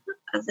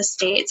of the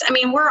states. I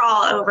mean, we're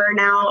all over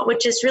now,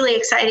 which is really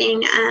exciting.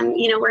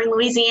 We're in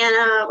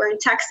Louisiana, we're in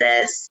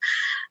Texas.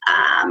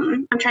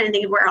 I'm trying to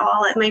think of where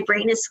all. My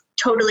brain is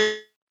totally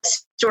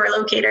store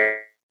locator.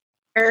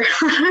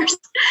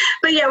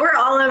 But yeah, we're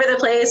all over the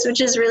place,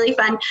 which is really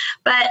fun.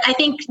 But I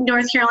think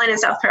North Carolina and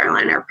South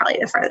Carolina are probably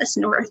the farthest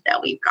north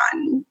that we've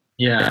gotten.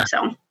 Yeah.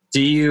 So.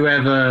 Do you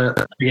ever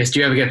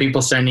get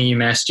people sending you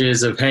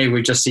messages of, hey,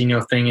 we've just seen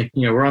your thing,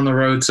 we're on the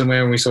road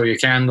somewhere and we saw your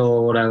candle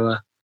or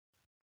whatever?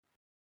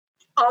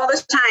 All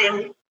the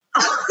time.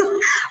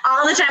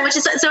 All the time,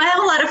 so I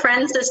have a lot of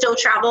friends that still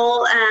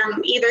travel,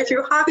 either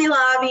through Hobby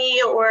Lobby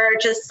or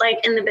just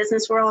in the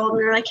business world, and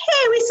they're like,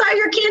 hey, we saw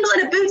your candle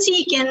at a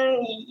boutique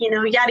and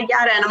yada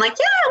yada, and I'm like,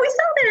 yeah, we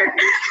sell there.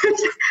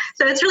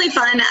 So it's really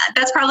fun.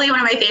 That's probably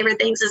one of my favorite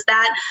things is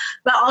that,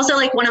 but also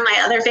one of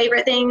my other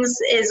favorite things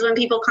is when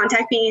people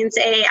contact me and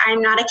say,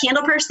 I'm not a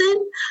candle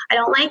person, I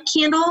don't like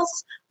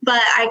candles,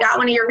 but I got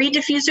one of your reed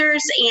diffusers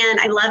and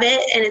I love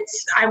it, and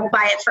I will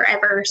buy it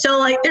forever.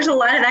 So there's a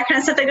lot of that kind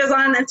of stuff that goes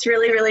on that's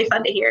really, really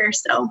fun to hear.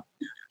 So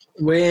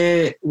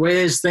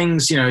where's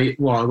things,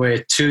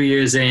 we're 2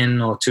 years in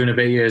or 2 and a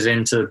bit years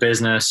into the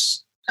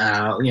business,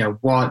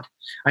 what,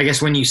 I guess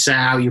when you set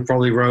out, you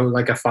probably wrote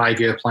a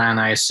 5-year plan,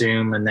 I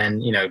assume, and then,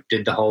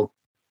 did the whole,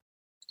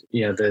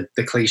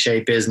 the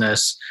cliche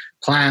business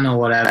plan or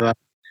whatever.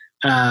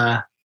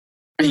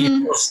 Are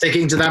you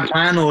sticking to that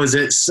plan, or is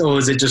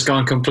it just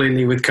gone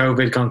completely with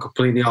COVID, gone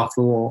completely off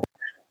the wall?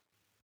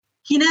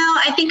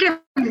 I think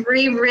I've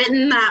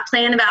rewritten that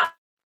plan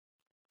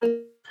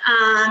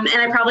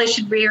and I probably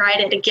should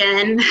rewrite it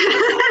again.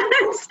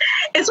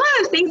 It's one of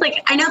those things,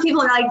 I know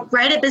people are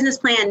write a business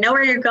plan, know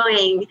where you're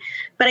going,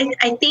 but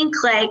I think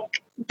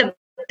the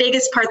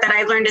biggest part that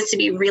I've learned is to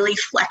be really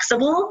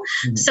flexible.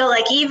 Mm-hmm. So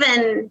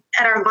even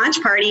at our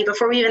launch party,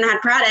 before we even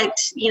had product,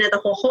 the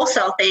whole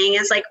wholesale thing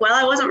is I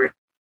wasn't.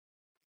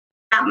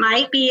 That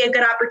might be a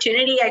good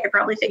opportunity. I could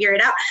probably figure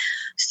it out.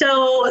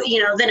 So,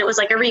 then it was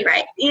a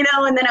rewrite, and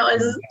then it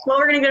was, well,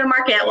 we're going to go to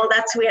market. Well,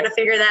 we had to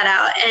figure that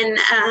out.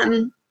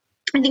 And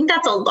I think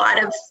that's a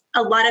lot of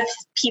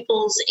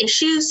people's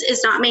issues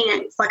is not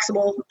being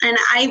flexible. And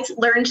I've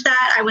learned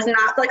that. I was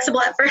not flexible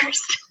at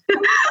first. I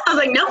was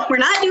like, nope, we're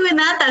not doing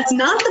that. That's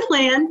not the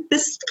plan.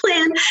 This is the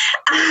plan.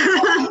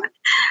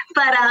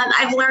 But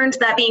I've learned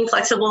that being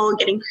flexible,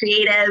 getting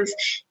creative,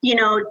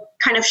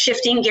 kind of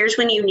shifting gears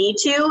when you need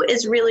to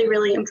is really,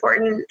 really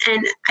important.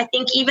 And I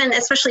think even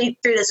especially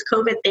through this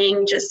COVID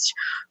thing, just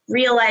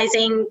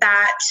realizing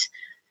that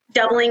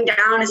doubling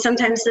down is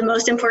sometimes the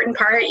most important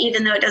part,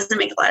 even though it doesn't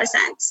make a lot of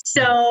sense.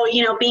 So,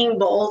 being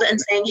bold and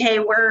saying, hey,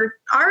 we're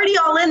already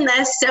all in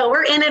this, so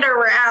we're in it or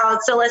we're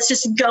out. So let's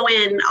just go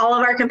in. All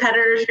of our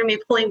competitors are going to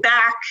be pulling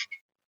back.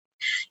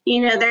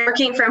 They're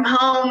working from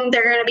home.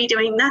 They're going to be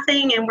doing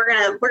nothing, and we're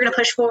going to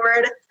push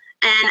forward.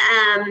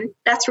 And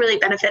that's really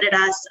benefited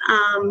us.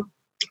 And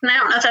I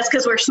don't know if that's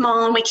because we're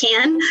small and we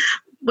can,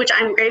 which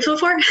I'm grateful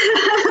for.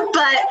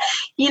 But,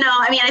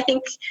 I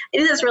think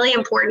it is really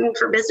important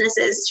for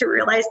businesses to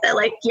realize that,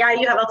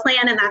 you have a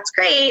plan and that's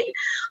great,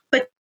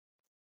 but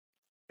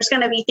there's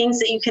going to be things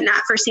that you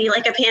cannot foresee,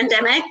 like a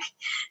pandemic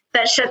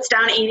that shuts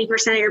down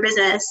 80% of your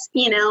business,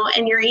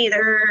 and you're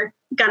either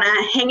going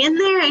to hang in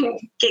there and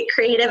get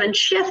creative and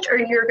shift, or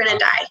you're going to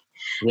die.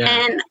 Yeah.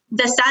 And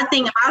the sad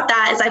thing about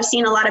that is I've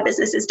seen a lot of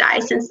businesses die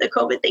since the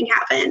COVID thing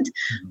happened,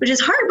 which is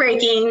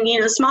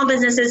heartbreaking. Small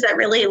businesses that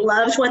really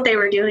loved what they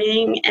were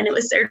doing and it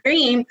was their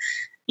dream,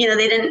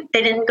 they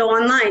didn't go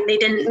online. They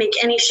didn't make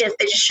any shift.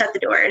 They just shut the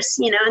doors,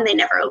 and they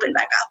never opened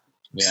back up.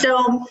 Yeah.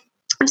 So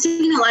I'm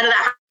seeing a lot of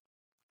that,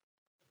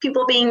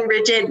 people being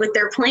rigid with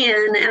their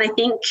plan. And I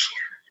think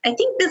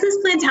business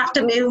plans have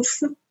to move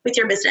with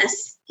your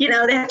business. They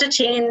have to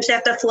change, they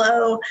have to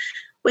flow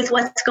with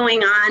what's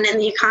going on in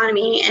the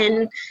economy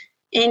and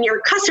in your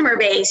customer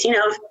base,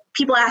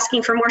 people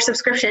asking for more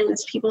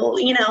subscriptions, people,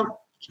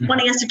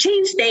 wanting us to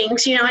change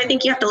things. I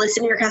think you have to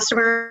listen to your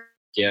customer.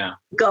 Yeah.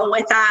 Go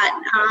with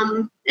that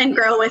and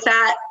grow with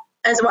that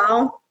as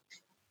well.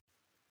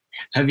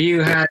 Have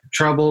you had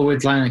trouble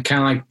with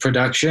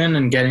production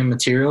and getting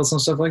materials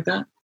and stuff like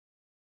that?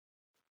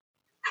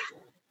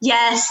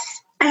 Yes,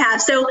 I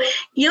have. So,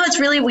 it's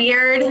really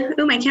weird.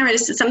 Oh, my camera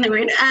just did something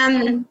weird.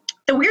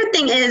 The weird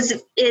thing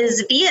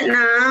is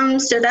Vietnam.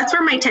 So that's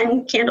where my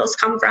 10 candles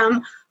come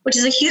from, which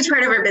is a huge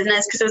part of our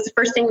business because it was the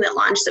first thing that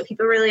launched. So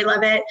people really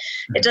love it.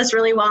 It does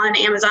really well on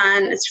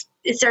Amazon.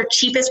 It's our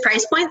cheapest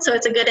price point. So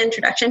it's a good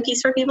introduction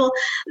piece for people.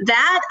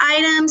 That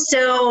item.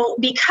 So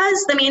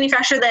because the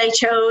manufacturer that I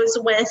chose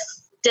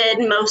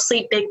did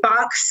mostly big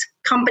box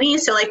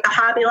companies. So like the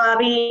Hobby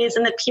Lobbies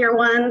and the Pier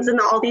Ones and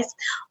all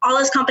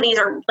those companies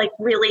are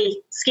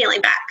really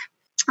scaling back.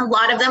 A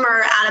lot of them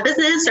are out of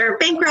business or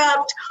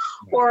bankrupt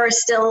or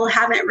still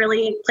haven't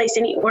really placed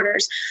any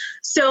orders.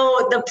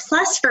 So the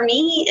plus for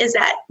me is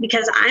that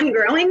because I'm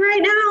growing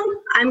right now,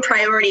 I'm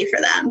priority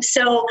for them.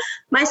 So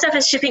my stuff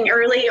is shipping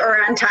early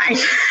or on time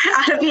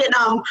out of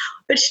Vietnam,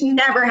 which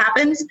never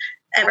happens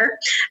ever.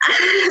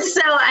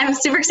 So I'm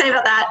super excited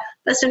about that.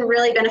 That's been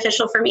really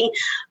beneficial for me.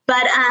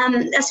 But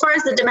as far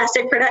as the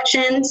domestic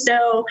production,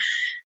 so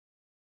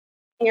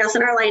else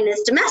in our line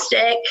is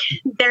domestic,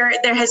 there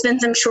has been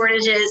some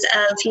shortages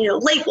of,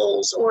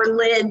 labels or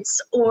lids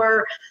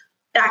or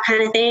that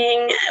kind of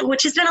thing,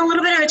 which has been a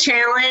little bit of a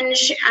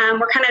challenge.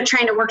 We're kind of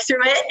trying to work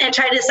through it and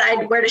try to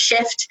decide where to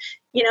shift.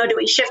 Do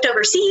we shift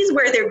overseas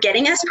where they're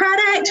getting us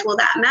product? Will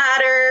that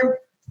matter?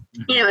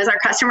 Is our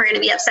customer going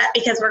to be upset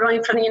because we're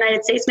going from the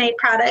United States made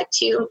product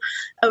to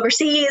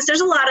overseas?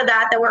 There's a lot of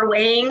that we're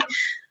weighing.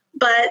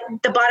 But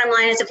the bottom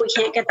line is if we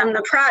can't get them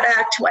the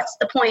product, what's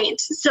the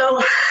point?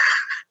 So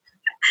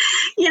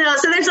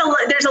so there's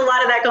a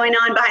lot of that going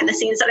on behind the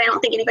scenes that I don't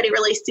think anybody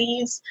really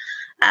sees.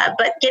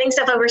 But getting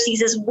stuff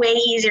overseas is way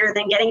easier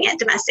than getting it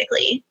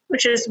domestically,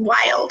 which is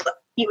wild.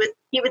 You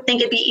would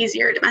think it'd be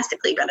easier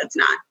domestically, but it's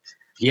not.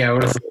 Yeah, I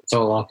would have thought it's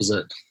all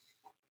opposite.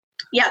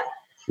 Yep.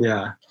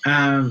 Yeah.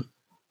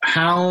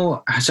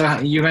 So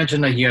you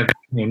mentioned that you have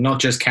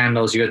not just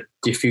candles, you have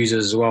diffusers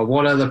as well.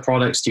 What other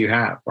products do you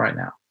have right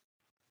now?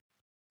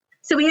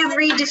 So we have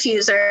reed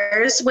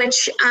diffusers,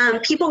 which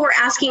people were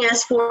asking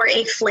us for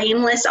a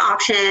flameless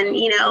option.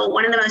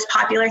 One of the most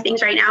popular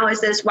things right now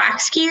is those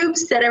wax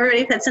cubes that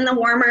everybody puts in the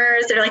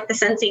warmers. They're like the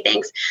Scentsy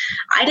things.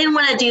 I didn't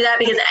want to do that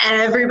because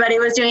everybody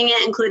was doing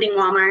it, including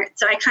Walmart.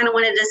 So I kind of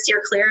wanted to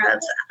steer clear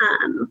of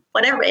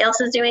what everybody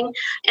else is doing.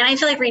 And I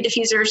feel like reed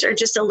diffusers are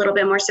just a little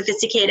bit more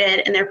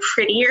sophisticated and they're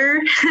prettier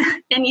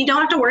and you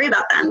don't have to worry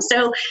about them.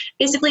 So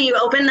basically you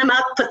open them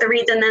up, put the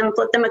reeds in them,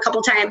 flip them a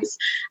couple times,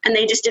 and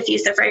they just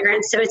diffuse the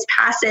fragrance. So it's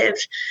passive.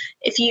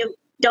 If you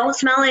don't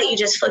smell it, you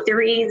just flip the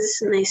reeds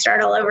and they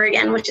start all over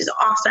again, which is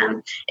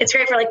awesome. It's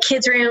great for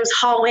kids' rooms,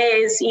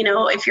 hallways,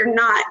 if you're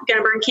not going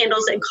to burn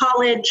candles in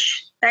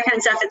college, that kind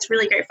of stuff. It's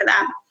really great for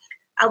that.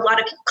 A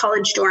lot of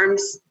college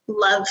dorms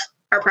love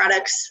our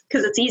products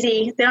because it's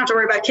easy. They don't have to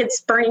worry about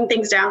kids burning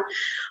things down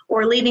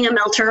or leaving a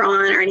melter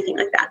on or anything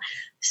like that.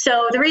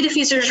 So the reed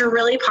diffusers are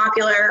really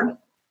popular.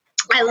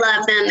 I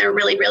love them. They're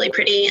really, really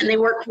pretty and they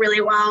work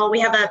really well. We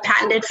have a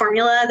patented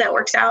formula that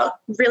works out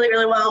really,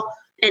 really well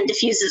and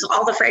diffuses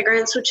all the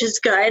fragrance, which is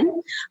good.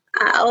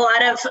 A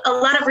lot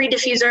of reed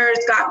diffusers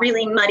got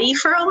really muddy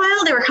for a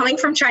while. They were coming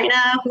from China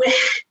with,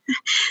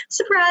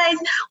 surprise,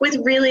 with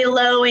really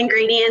low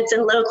ingredients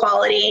and low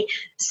quality.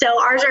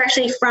 So ours are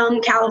actually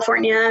from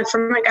California,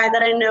 from a guy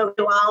that I know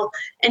well,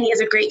 and he has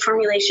a great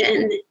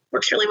formulation.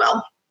 works really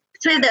well.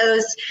 So we have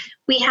those.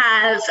 We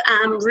have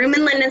room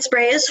and linen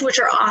sprays, which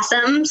are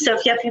awesome. So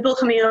if you have people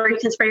coming over, you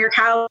can spray your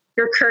couch,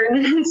 your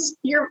curtains,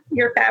 your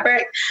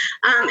fabric,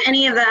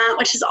 any of that,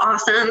 which is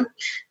awesome.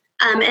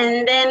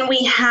 And then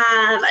we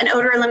have an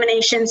odor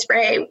elimination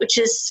spray, which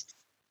is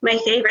my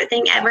favorite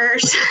thing ever.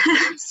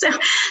 So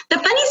the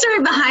funny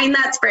story behind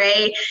that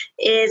spray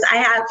is I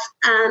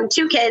have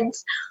 2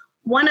 kids.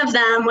 One of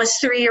them was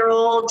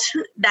 3-year-old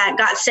that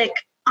got sick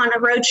on a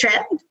road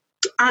trip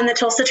on the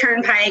Tulsa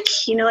Turnpike,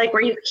 like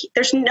where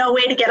there's no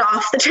way to get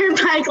off the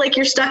turnpike, like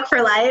you're stuck for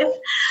life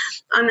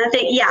on the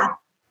thing. Yeah.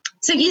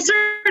 So he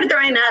started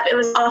throwing up. It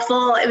was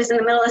awful. It was in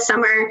the middle of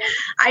summer.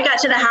 I got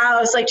to the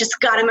house, just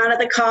got him out of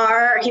the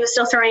car. He was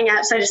still throwing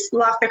up. So I just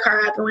locked the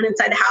car up and went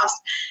inside the house.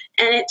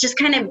 And it just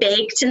kind of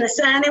baked in the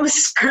sun. It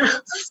was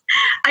gross.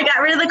 I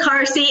got rid of the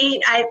car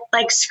seat. I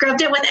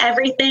scrubbed it with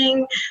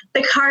everything.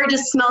 The car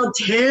just smelled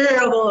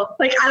terrible.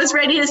 I was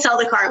ready to sell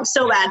the car. It was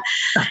so bad.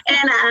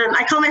 And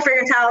I called my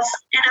friend's house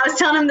and I was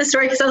telling him the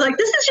story because I was like,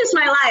 this is just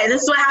my life.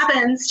 This is what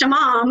happens to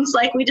moms.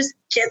 We just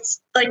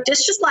kids,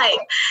 this just life.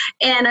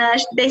 And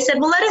they said,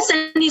 well, let us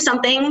send you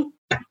something.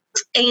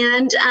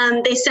 And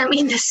they sent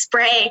me this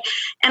spray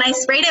and I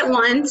sprayed it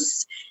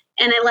once.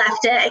 And I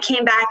left it. I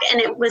came back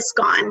and it was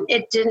gone.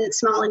 It didn't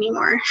smell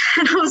anymore.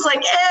 And I was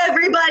like,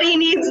 everybody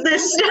needs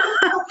this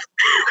stuff.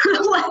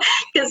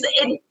 Because that's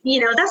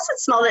the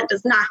smell that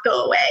does not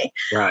go away.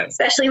 Right.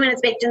 Especially when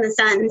it's baked in the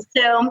sun.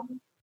 So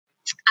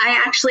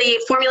I actually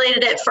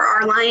formulated it for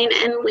our line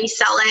and we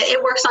sell it.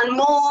 It works on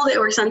mold. It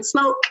works on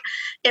smoke.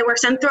 It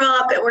works on throw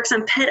up. It works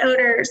on pet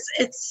odors.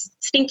 It's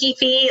stinky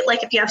feet.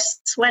 If you have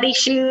sweaty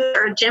shoes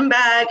or a gym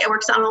bag, it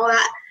works on all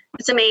that.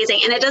 It's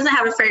amazing. And it doesn't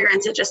have a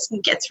fragrance. It just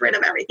gets rid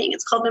of everything.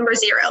 It's called Number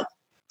Zero.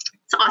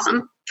 It's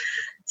awesome.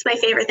 It's my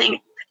favorite thing.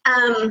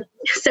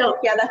 So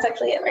yeah, that's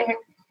actually it right here.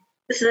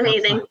 This is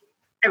amazing.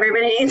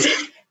 Everybody needs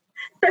it.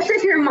 Especially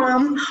if you're a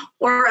mom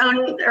or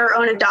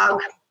own a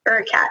dog or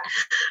a cat.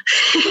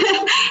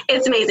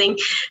 It's amazing.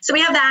 So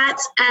we have that.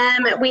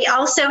 We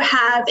also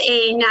have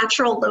a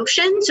natural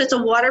lotion. So it's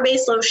a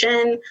water-based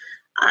lotion.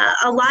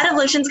 A lot of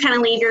lotions kind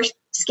of leave your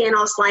skin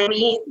all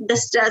slimy.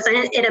 This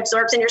doesn't. It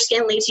absorbs in your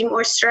skin, leaves you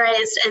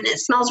moisturized, and it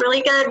smells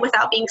really good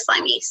without being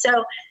slimy.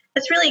 So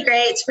it's really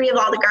great. It's free of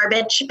all the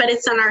garbage, but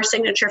it's on our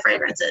signature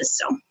fragrances.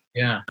 So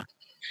yeah,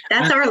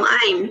 that's our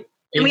line.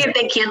 And we have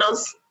big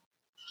candles.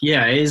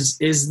 Yeah, is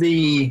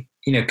the,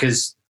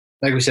 because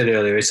like we said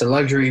earlier, it's a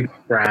luxury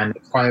brand,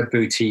 quite a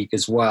boutique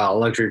as well,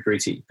 luxury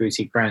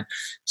boutique brand.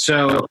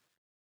 So,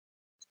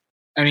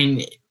 I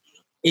mean,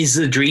 is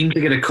the dream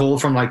to get a call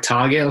from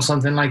Target or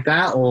something like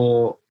that,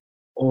 or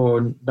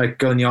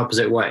going the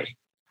opposite way?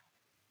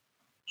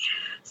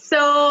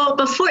 So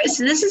this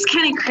is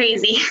kind of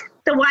crazy.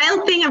 The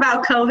wild thing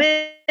about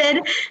COVID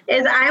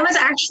is I was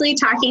actually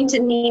talking to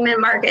Neiman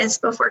Marcus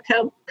before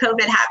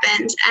COVID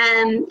happened,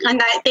 and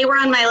that they were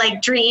on my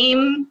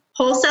dream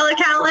wholesale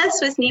account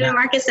list with Neiman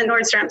Marcus and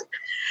Nordstrom's.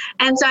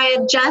 And so I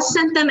had just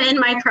sent them in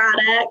my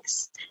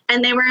products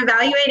and they were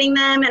evaluating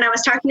them. And I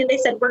was talking to them, they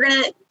said, we're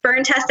going to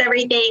burn test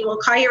everything. We'll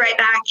call you right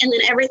back. And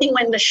then everything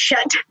went to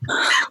shut.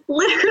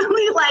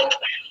 Literally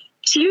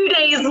 2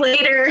 days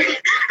later.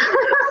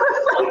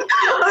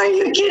 Are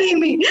you kidding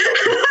me?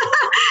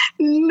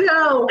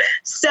 No.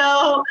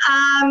 So,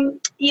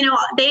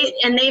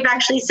 they've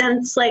actually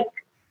since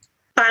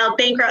filed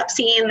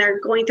bankruptcy and they're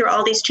going through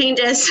all these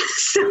changes.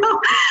 So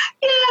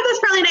that's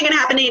probably not going to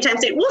happen anytime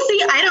soon. We'll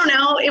see. I don't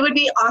know. It would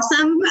be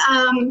awesome.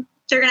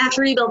 They're going to have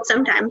to rebuild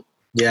sometime.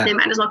 Yeah. They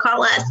might as well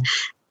call us.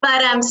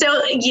 But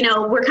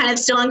we're kind of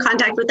still in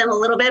contact with them a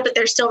little bit, but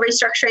they're still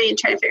restructuring and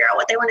trying to figure out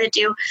what they want to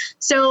do.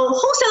 So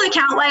wholesale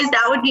account wise,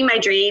 that would be my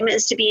dream,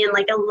 is to be in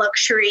a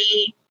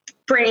luxury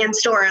brand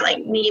store like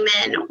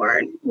Neiman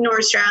or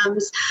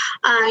Nordstrom's.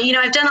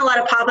 I've done a lot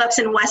of pop-ups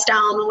in West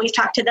Elm, and we've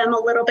talked to them a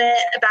little bit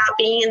about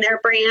being in their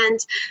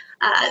brand.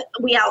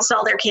 We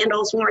outsell their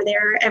candles when we're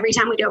there every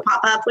time we do a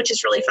pop-up, which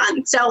is really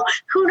fun. So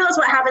who knows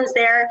what happens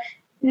there.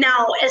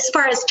 Now, as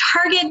far as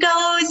Target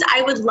goes,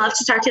 I would love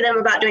to talk to them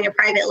about doing a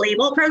private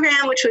label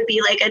program, which would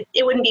be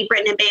it wouldn't be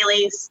Britton &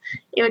 Bailey's.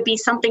 It would be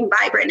something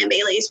by Britton &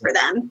 Bailey's for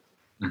them,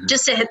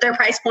 just to hit their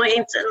price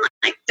points and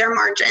their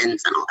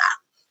margins and all that.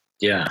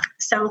 Yeah.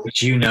 So, but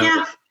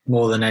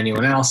more than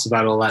anyone else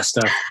about all that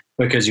stuff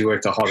because you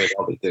worked at Hobby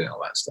Lobby doing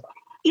all that stuff.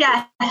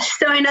 Yeah.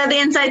 So I know the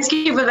inside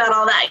scoop about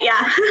all that.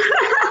 Yeah.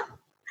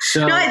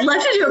 So no, I'd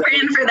love to do a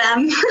brand for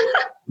them.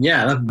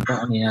 Yeah.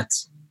 That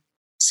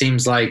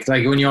seems like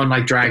when you're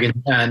on Dragon,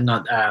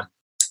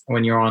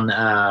 when you're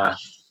on,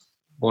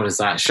 what is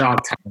that? Shark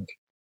Tank.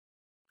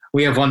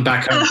 We have one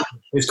back home.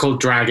 It's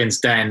called Dragon's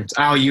Den.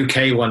 Our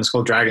UK one's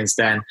called Dragon's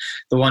Den.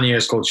 The one here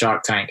is called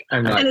Shark Tank.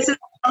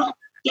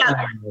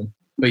 Yeah.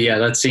 But yeah,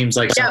 that seems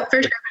like something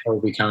for sure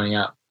will be coming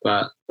up.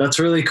 But that's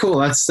really cool.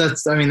 That's a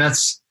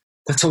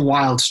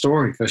wild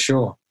story for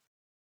sure.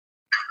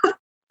 I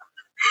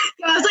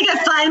was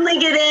I finally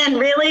get in,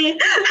 really?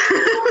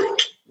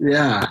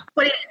 Yeah.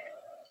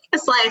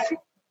 It's life.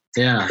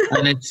 Yeah.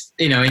 And it's,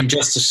 in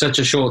just such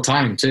a short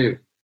time too.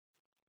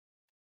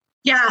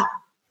 Yeah.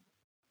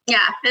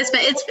 Yeah,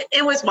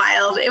 it was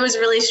wild. It was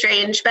really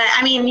strange, but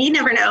I mean, you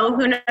never know.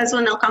 Who knows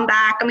when they'll come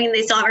back? I mean,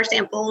 they still have our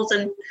samples,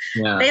 and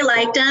they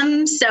liked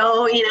them.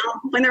 So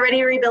when they're ready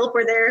to rebuild,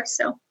 we're there.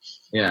 So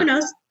who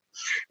knows?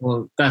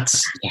 Well,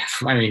 that's.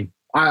 I mean,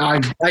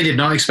 I did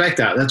not expect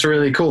that. That's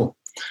really cool.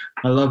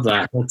 I love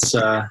that. That's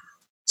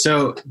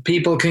so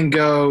people can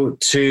go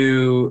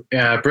to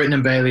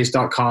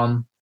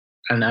BrittonandBaileys.com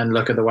and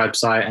look at the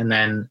website, and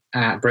then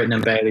at Britton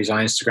and Baileys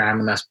on Instagram,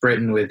 and that's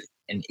Britton with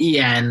an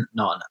EN,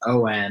 not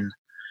an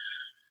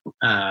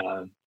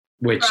ON,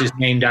 which is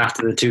named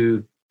after the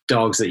two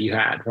dogs that you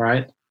had,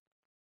 right?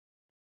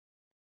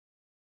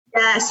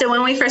 Yeah, so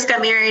when we first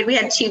got married, we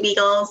had 2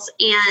 beagles,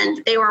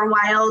 and they were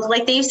wild.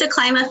 Like, they used to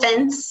climb a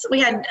fence. We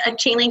had a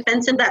chain link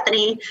fence in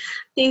Bethany.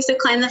 They used to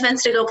climb the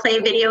fence to go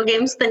play video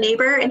games with the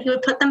neighbor, and he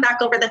would put them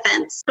back over the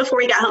fence before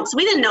we got home. So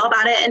we didn't know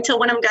about it until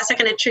one of them got stuck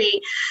in a tree.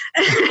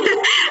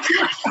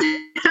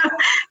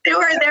 They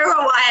were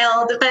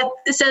wild, but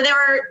so they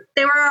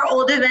were our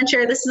old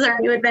adventure. This is our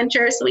new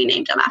adventure, so we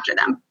named them after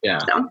them. Yeah.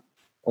 So.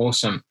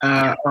 Awesome.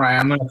 All right,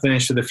 I'm going to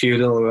finish with a few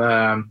little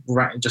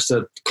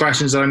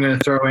questions that I'm going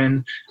to throw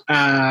in.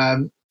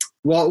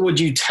 What would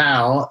you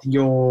tell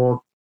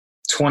your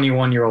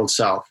 21-year-old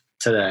self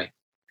today?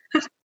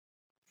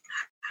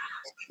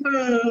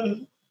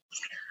 Okay,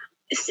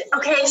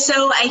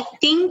 so I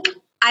think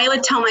I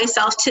would tell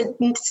myself to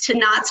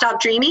not stop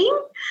dreaming.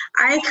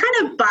 I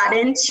kind of bought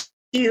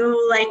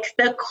into like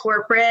the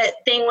corporate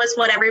thing was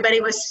what everybody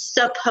was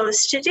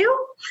supposed to do,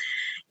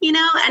 and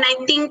I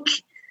think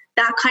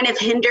that kind of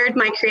hindered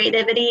my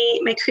creativity,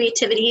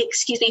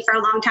 for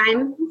a long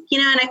time,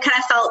 and I kind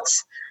of felt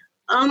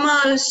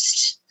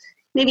almost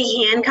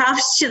maybe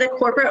handcuffed to the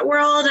corporate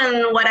world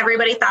and what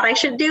everybody thought I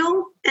should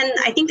do. And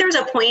I think there was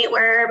a point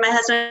where my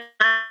husband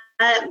and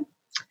I,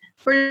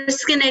 we're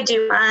just going to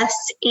do us.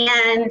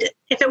 And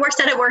if it works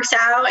out, it works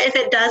out. If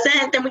it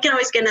doesn't, then we can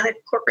always get another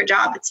corporate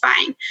job. It's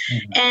fine.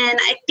 Mm-hmm. And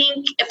I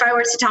think if I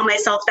were to tell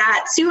myself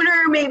that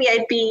sooner, maybe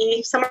I'd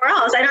be somewhere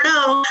else. I don't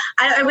know.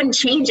 I wouldn't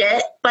change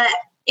it, but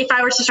if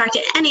I were to talk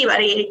to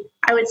anybody,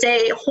 I would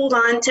say hold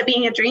on to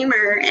being a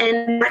dreamer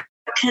and not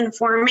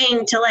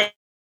conforming to like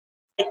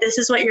this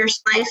is what your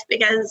life,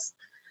 because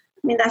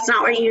I mean that's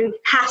not what you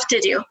have to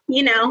do,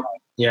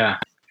 Yeah.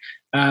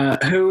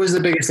 Who was the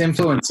biggest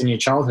influence in your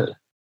childhood?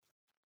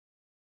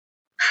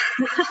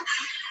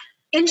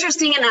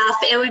 Interesting enough,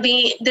 it would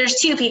be there's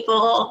 2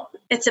 people.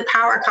 It's a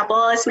power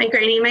couple. It's my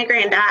granny and my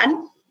granddad.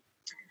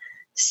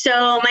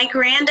 So my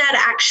granddad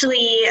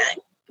actually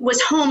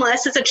was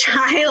homeless as a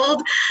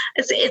child.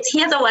 He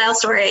has a wild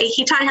story.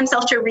 He taught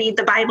himself to read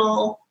the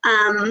Bible,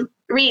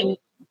 read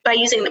by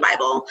using the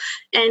Bible.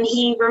 And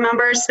he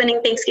remembers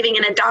spending Thanksgiving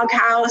in a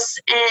doghouse.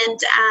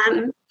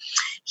 And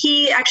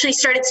he actually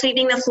started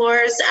sweeping the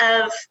floors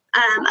of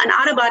an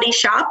auto body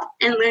shop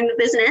and learned the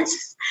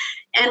business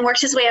and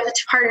worked his way up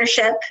to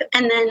partnership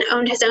and then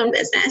owned his own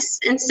business.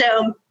 And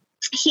so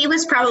he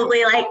was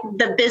probably like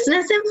the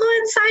business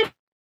influence side,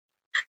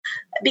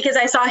 because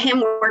I saw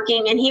him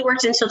working, and he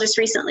worked until just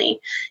recently,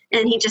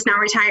 and he just now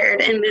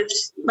retired and moved,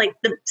 like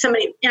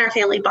somebody in our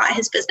family bought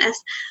his business.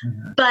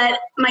 Mm-hmm. But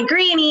my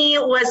granny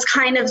was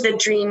kind of the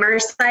dreamer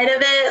side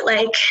of it,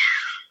 like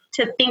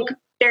to think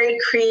very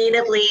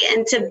creatively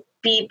and to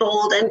be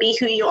bold and be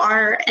who you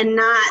are and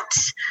not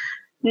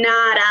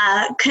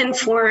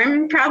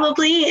conform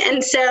probably.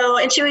 And she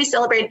always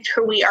celebrated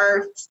who we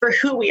are for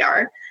who we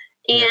are.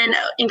 And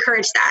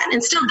encouraged that,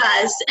 and still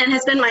does, and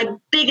has been my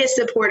biggest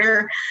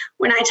supporter.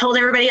 When I told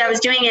everybody I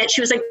was doing it,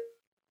 she was like,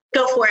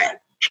 go for it.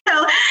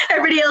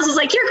 Everybody else was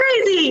like, you're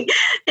crazy.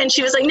 And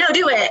she was like, no,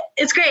 do it.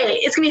 It's great.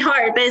 It's gonna be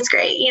hard, but it's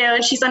great.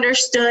 And she's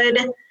understood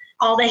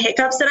all the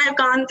hiccups that I've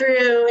gone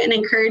through and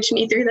encouraged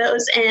me through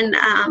those. And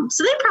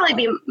so they'd probably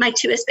be my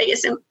two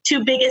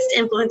biggest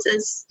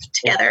influences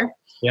together.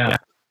 Yeah.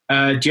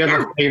 Do you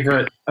have a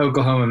favorite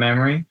Oklahoma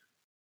memory?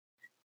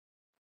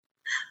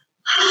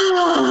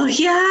 Oh,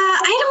 yeah.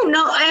 I don't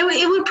know.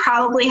 It would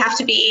probably have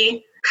to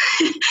be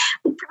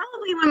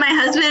probably when my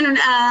husband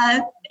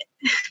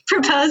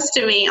proposed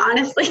to me,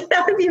 honestly.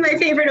 That would be my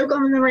favorite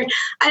Oklahoma memory.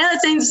 I know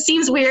that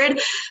seems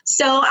weird.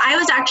 So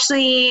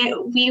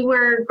we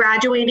were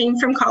graduating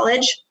from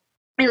college.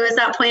 It was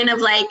that point of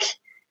like,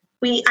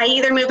 I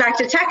either move back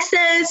to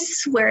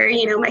Texas where,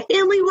 my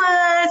family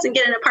was and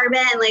get an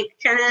apartment and like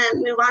kind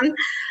of move on,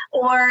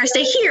 or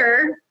stay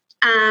here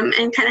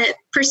and kind of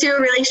pursue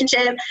a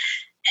relationship.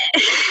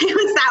 It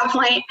was that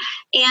point.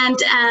 And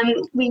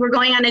we were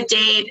going on a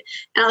date,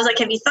 and I was like,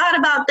 have you thought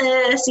about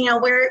this?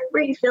 Where are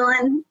you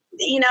feeling?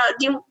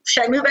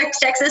 Should I move back to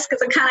Texas?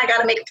 Because I kind of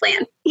got to make a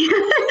plan.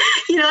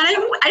 And I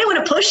didn't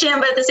want to push him,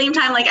 but at the same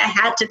time, like I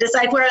had to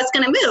decide where I was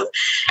going to move.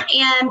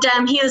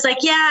 And he was like,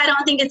 yeah, I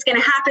don't think it's going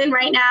to happen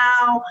right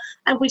now.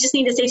 We just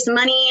need to save some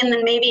money. And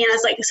then maybe, and I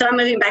was like, so I'm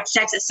moving back to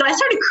Texas. So I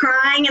started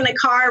crying in the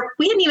car.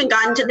 We hadn't even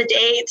gotten to the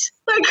date.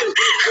 Like,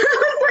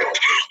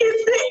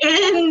 it's the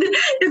end.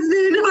 It's the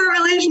end of our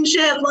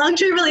relationship.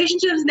 Long-term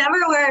relationships never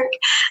work.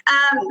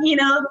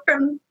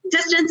 From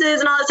distances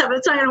and all that stuff.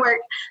 It's not going to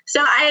work.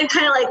 So I had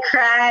kind of like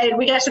cried.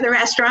 We got to the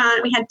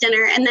restaurant, we had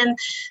dinner. And then,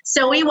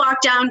 so we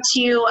walked down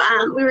to,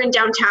 we were in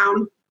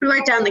downtown. We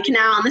walked down the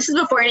canal, and this is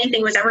before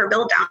anything was ever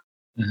built down.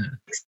 Mm-hmm.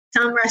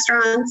 Some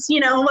restaurants,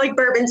 like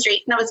Bourbon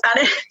Street, and that was about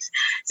it.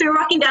 So we were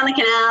walking down the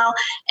canal,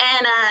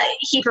 and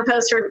he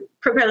proposed to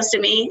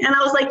me, and I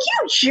was like,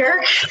 "You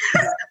jerk!" So,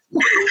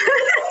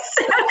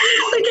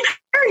 like,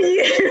 how are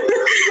you?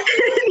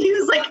 And he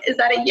was like, "Is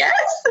that a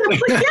yes?" And I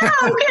was like, "Yeah,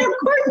 okay, of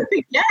course it's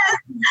a yes."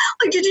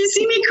 Like, did you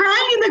see me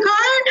crying in the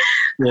car?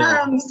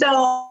 Yeah.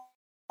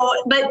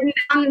 But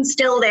I'm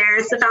still there.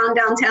 It's the found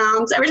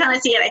downtown. So every time I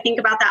see it, I think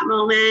about that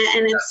moment,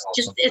 and it's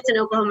awesome. It's an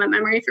Oklahoma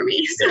memory for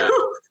me. So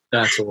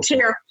that's awesome.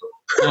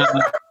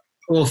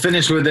 We'll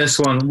finish with this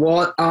one.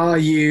 What are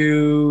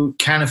you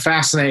kind of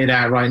fascinated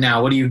at right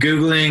now? What are you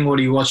Googling? What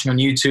are you watching on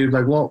YouTube?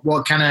 Like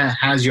what kind of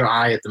has your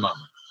eye at the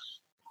moment?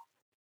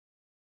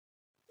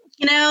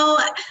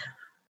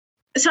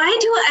 So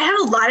I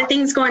have a lot of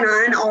things going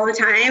on all the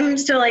time.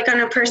 So like on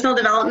a personal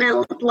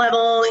development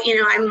level,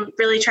 I'm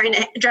really trying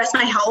to address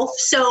my health.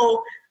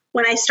 So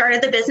when I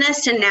started the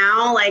business to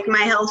now, like my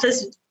health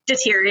has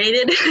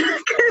deteriorated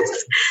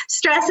because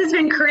stress has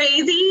been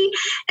crazy.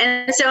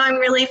 And so I'm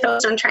really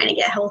focused on trying to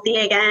get healthy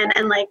again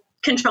and like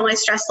control my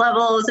stress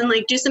levels and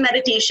like do some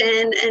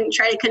meditation and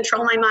try to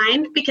control my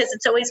mind, because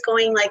it's always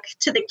going like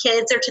to the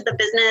kids or to the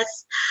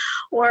business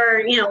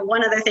or,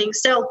 one other thing.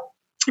 So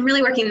I'm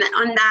really working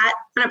on that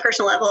on a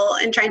personal level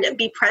and trying to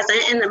be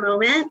present in the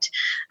moment,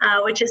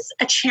 which is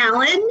a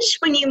challenge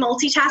when you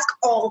multitask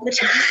all the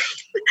time.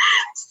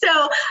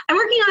 So I'm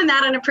working on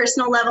that on a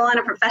personal level. On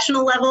a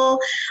professional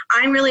level,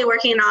 I'm really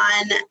working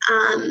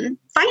on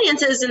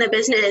finances in the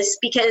business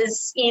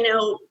because,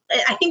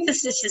 I think the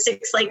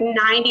statistics like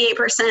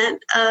 98%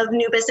 of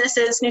new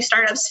businesses, new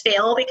startups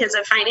fail because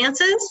of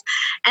finances.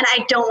 And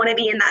I don't want to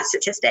be in that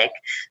statistic.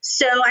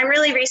 So I'm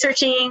really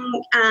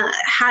researching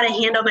how to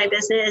handle my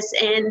business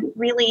and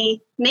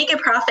really make a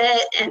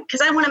profit. And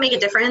because I want to make a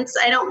difference.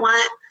 I don't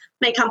want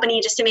my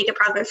company just to make a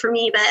profit for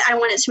me, but I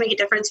want it to make a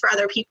difference for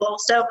other people.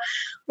 So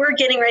we're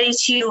getting ready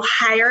to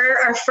hire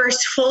our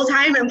first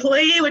full-time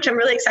employee, which I'm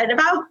really excited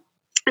about.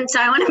 And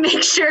so I want to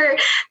make sure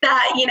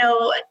that,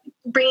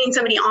 bringing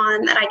somebody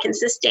on that I can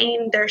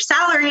sustain their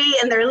salary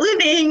and their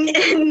living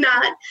and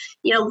not,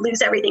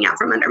 lose everything out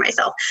from under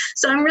myself.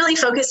 So I'm really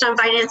focused on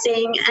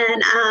financing,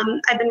 and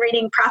I've been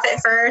reading Profit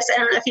First. I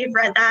don't know if you've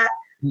read that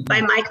by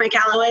Mike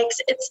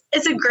Michalowicz.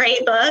 It's a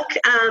great book.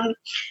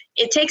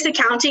 It takes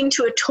accounting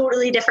to a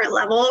totally different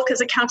level because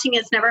accounting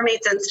has never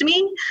made sense to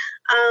me.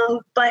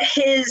 But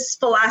his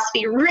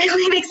philosophy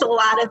really makes a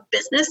lot of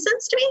business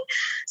sense to me.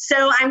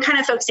 So I'm kind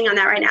of focusing on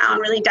that right now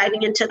and really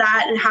diving into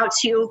that and how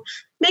to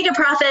make a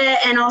profit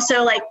and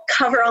also like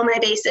cover all my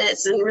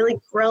bases and really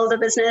grow the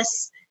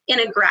business in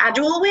a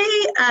gradual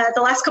way.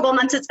 The last couple of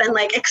months, it's been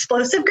like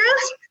explosive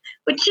growth,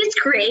 which is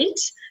great.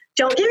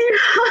 Don't get me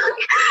wrong.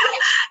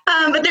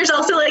 But there's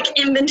also like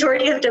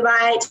inventory you have to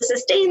buy to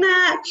sustain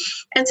that.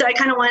 And so I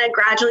kind of want to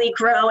gradually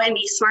grow and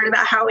be smart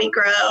about how we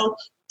grow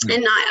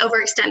and not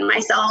overextend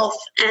myself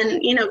and,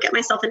 get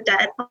myself in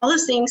debt, all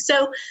those things.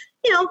 So,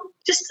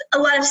 just a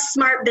lot of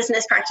smart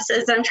business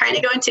practices that I'm trying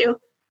to go into.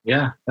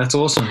 Yeah, that's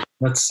awesome.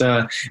 That's,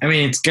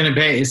 it's going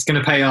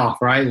to pay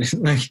off, right?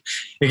 Like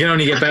it can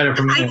only get better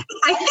from here.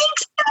 I think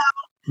so.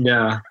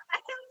 Yeah.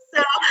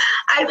 So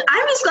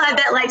I'm just glad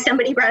that like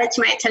somebody brought it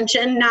to my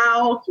attention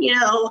now,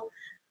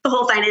 the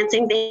whole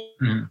financing thing.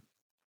 Mm-hmm.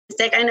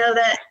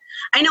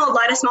 I know a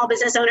lot of small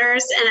business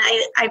owners and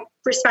I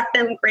respect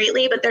them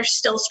greatly, but they're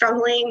still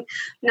struggling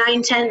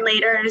 9-10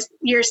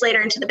 years later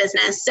into the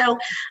business. So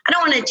I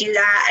don't want to do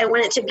that. I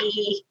want it to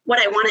be what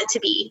I want it to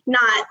be,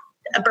 not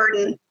a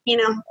burden,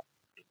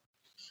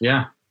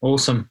 Yeah.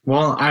 Awesome.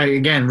 Well, I,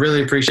 again,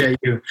 really appreciate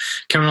you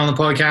coming on the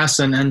podcast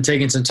and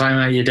taking some time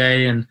out of your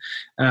day and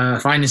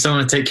finding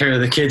someone to take care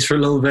of the kids for a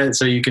little bit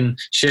so you can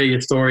share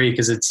your story,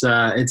 because it's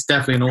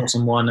definitely an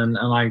awesome one. And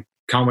I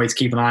can't wait to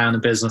keep an eye on the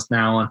business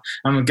now. And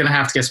I'm going to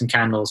have to get some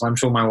candles. I'm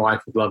sure my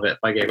wife would love it if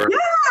I gave her.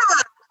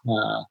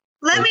 Yeah.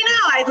 Let me know.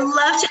 I'd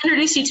love to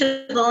introduce you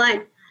to the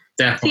line.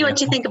 Definitely. See what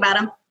you think about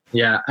them.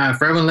 Yeah.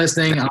 For everyone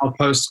listening, I'll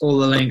post all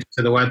the links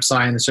to the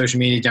website and the social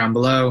media down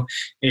below.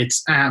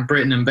 It's at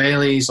Britton and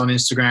Baileys on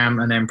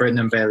Instagram, and then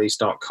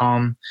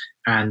BrittonandBaileys.com.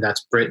 And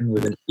that's Britton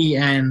with an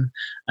E-N.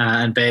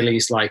 And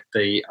Baileys like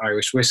the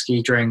Irish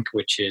whiskey drink,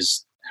 which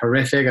is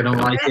horrific. I don't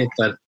like it,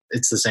 but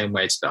it's the same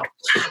way it's spelled.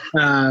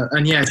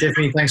 And yeah,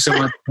 Tiffany, thanks so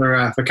much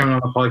for coming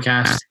on the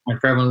podcast.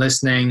 And for everyone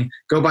listening,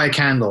 go buy a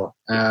candle.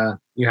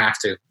 You have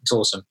to. It's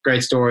awesome.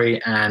 Great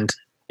story. And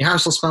your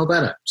house will smell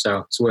better. So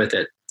it's worth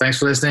it. Thanks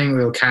for listening.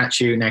 We'll catch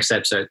you next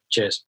episode.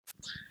 Cheers.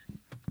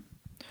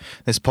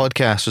 This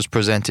podcast was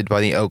presented by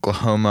the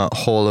Oklahoma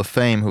Hall of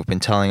Fame, who've been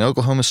telling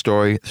Oklahoma's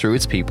story through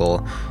its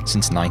people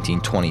since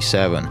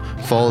 1927.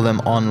 Follow them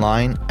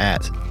online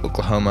at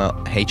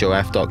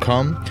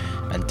oklahomahof.com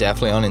and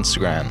definitely on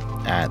Instagram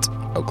at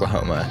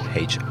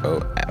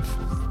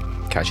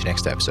oklahomahof. Catch you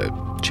next episode.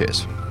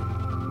 Cheers.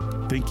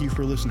 Thank you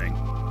for listening.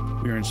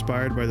 We are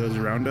inspired by those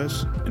around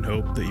us and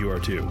hope that you are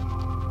too.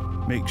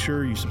 Make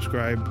sure you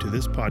subscribe to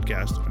this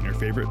podcast on your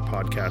favorite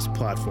podcast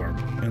platform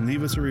and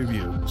leave us a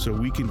review so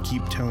we can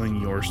keep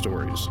telling your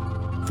stories.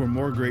 For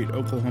more great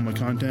Oklahoma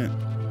content,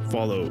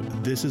 follow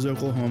This is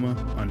Oklahoma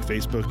on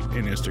Facebook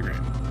and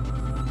Instagram.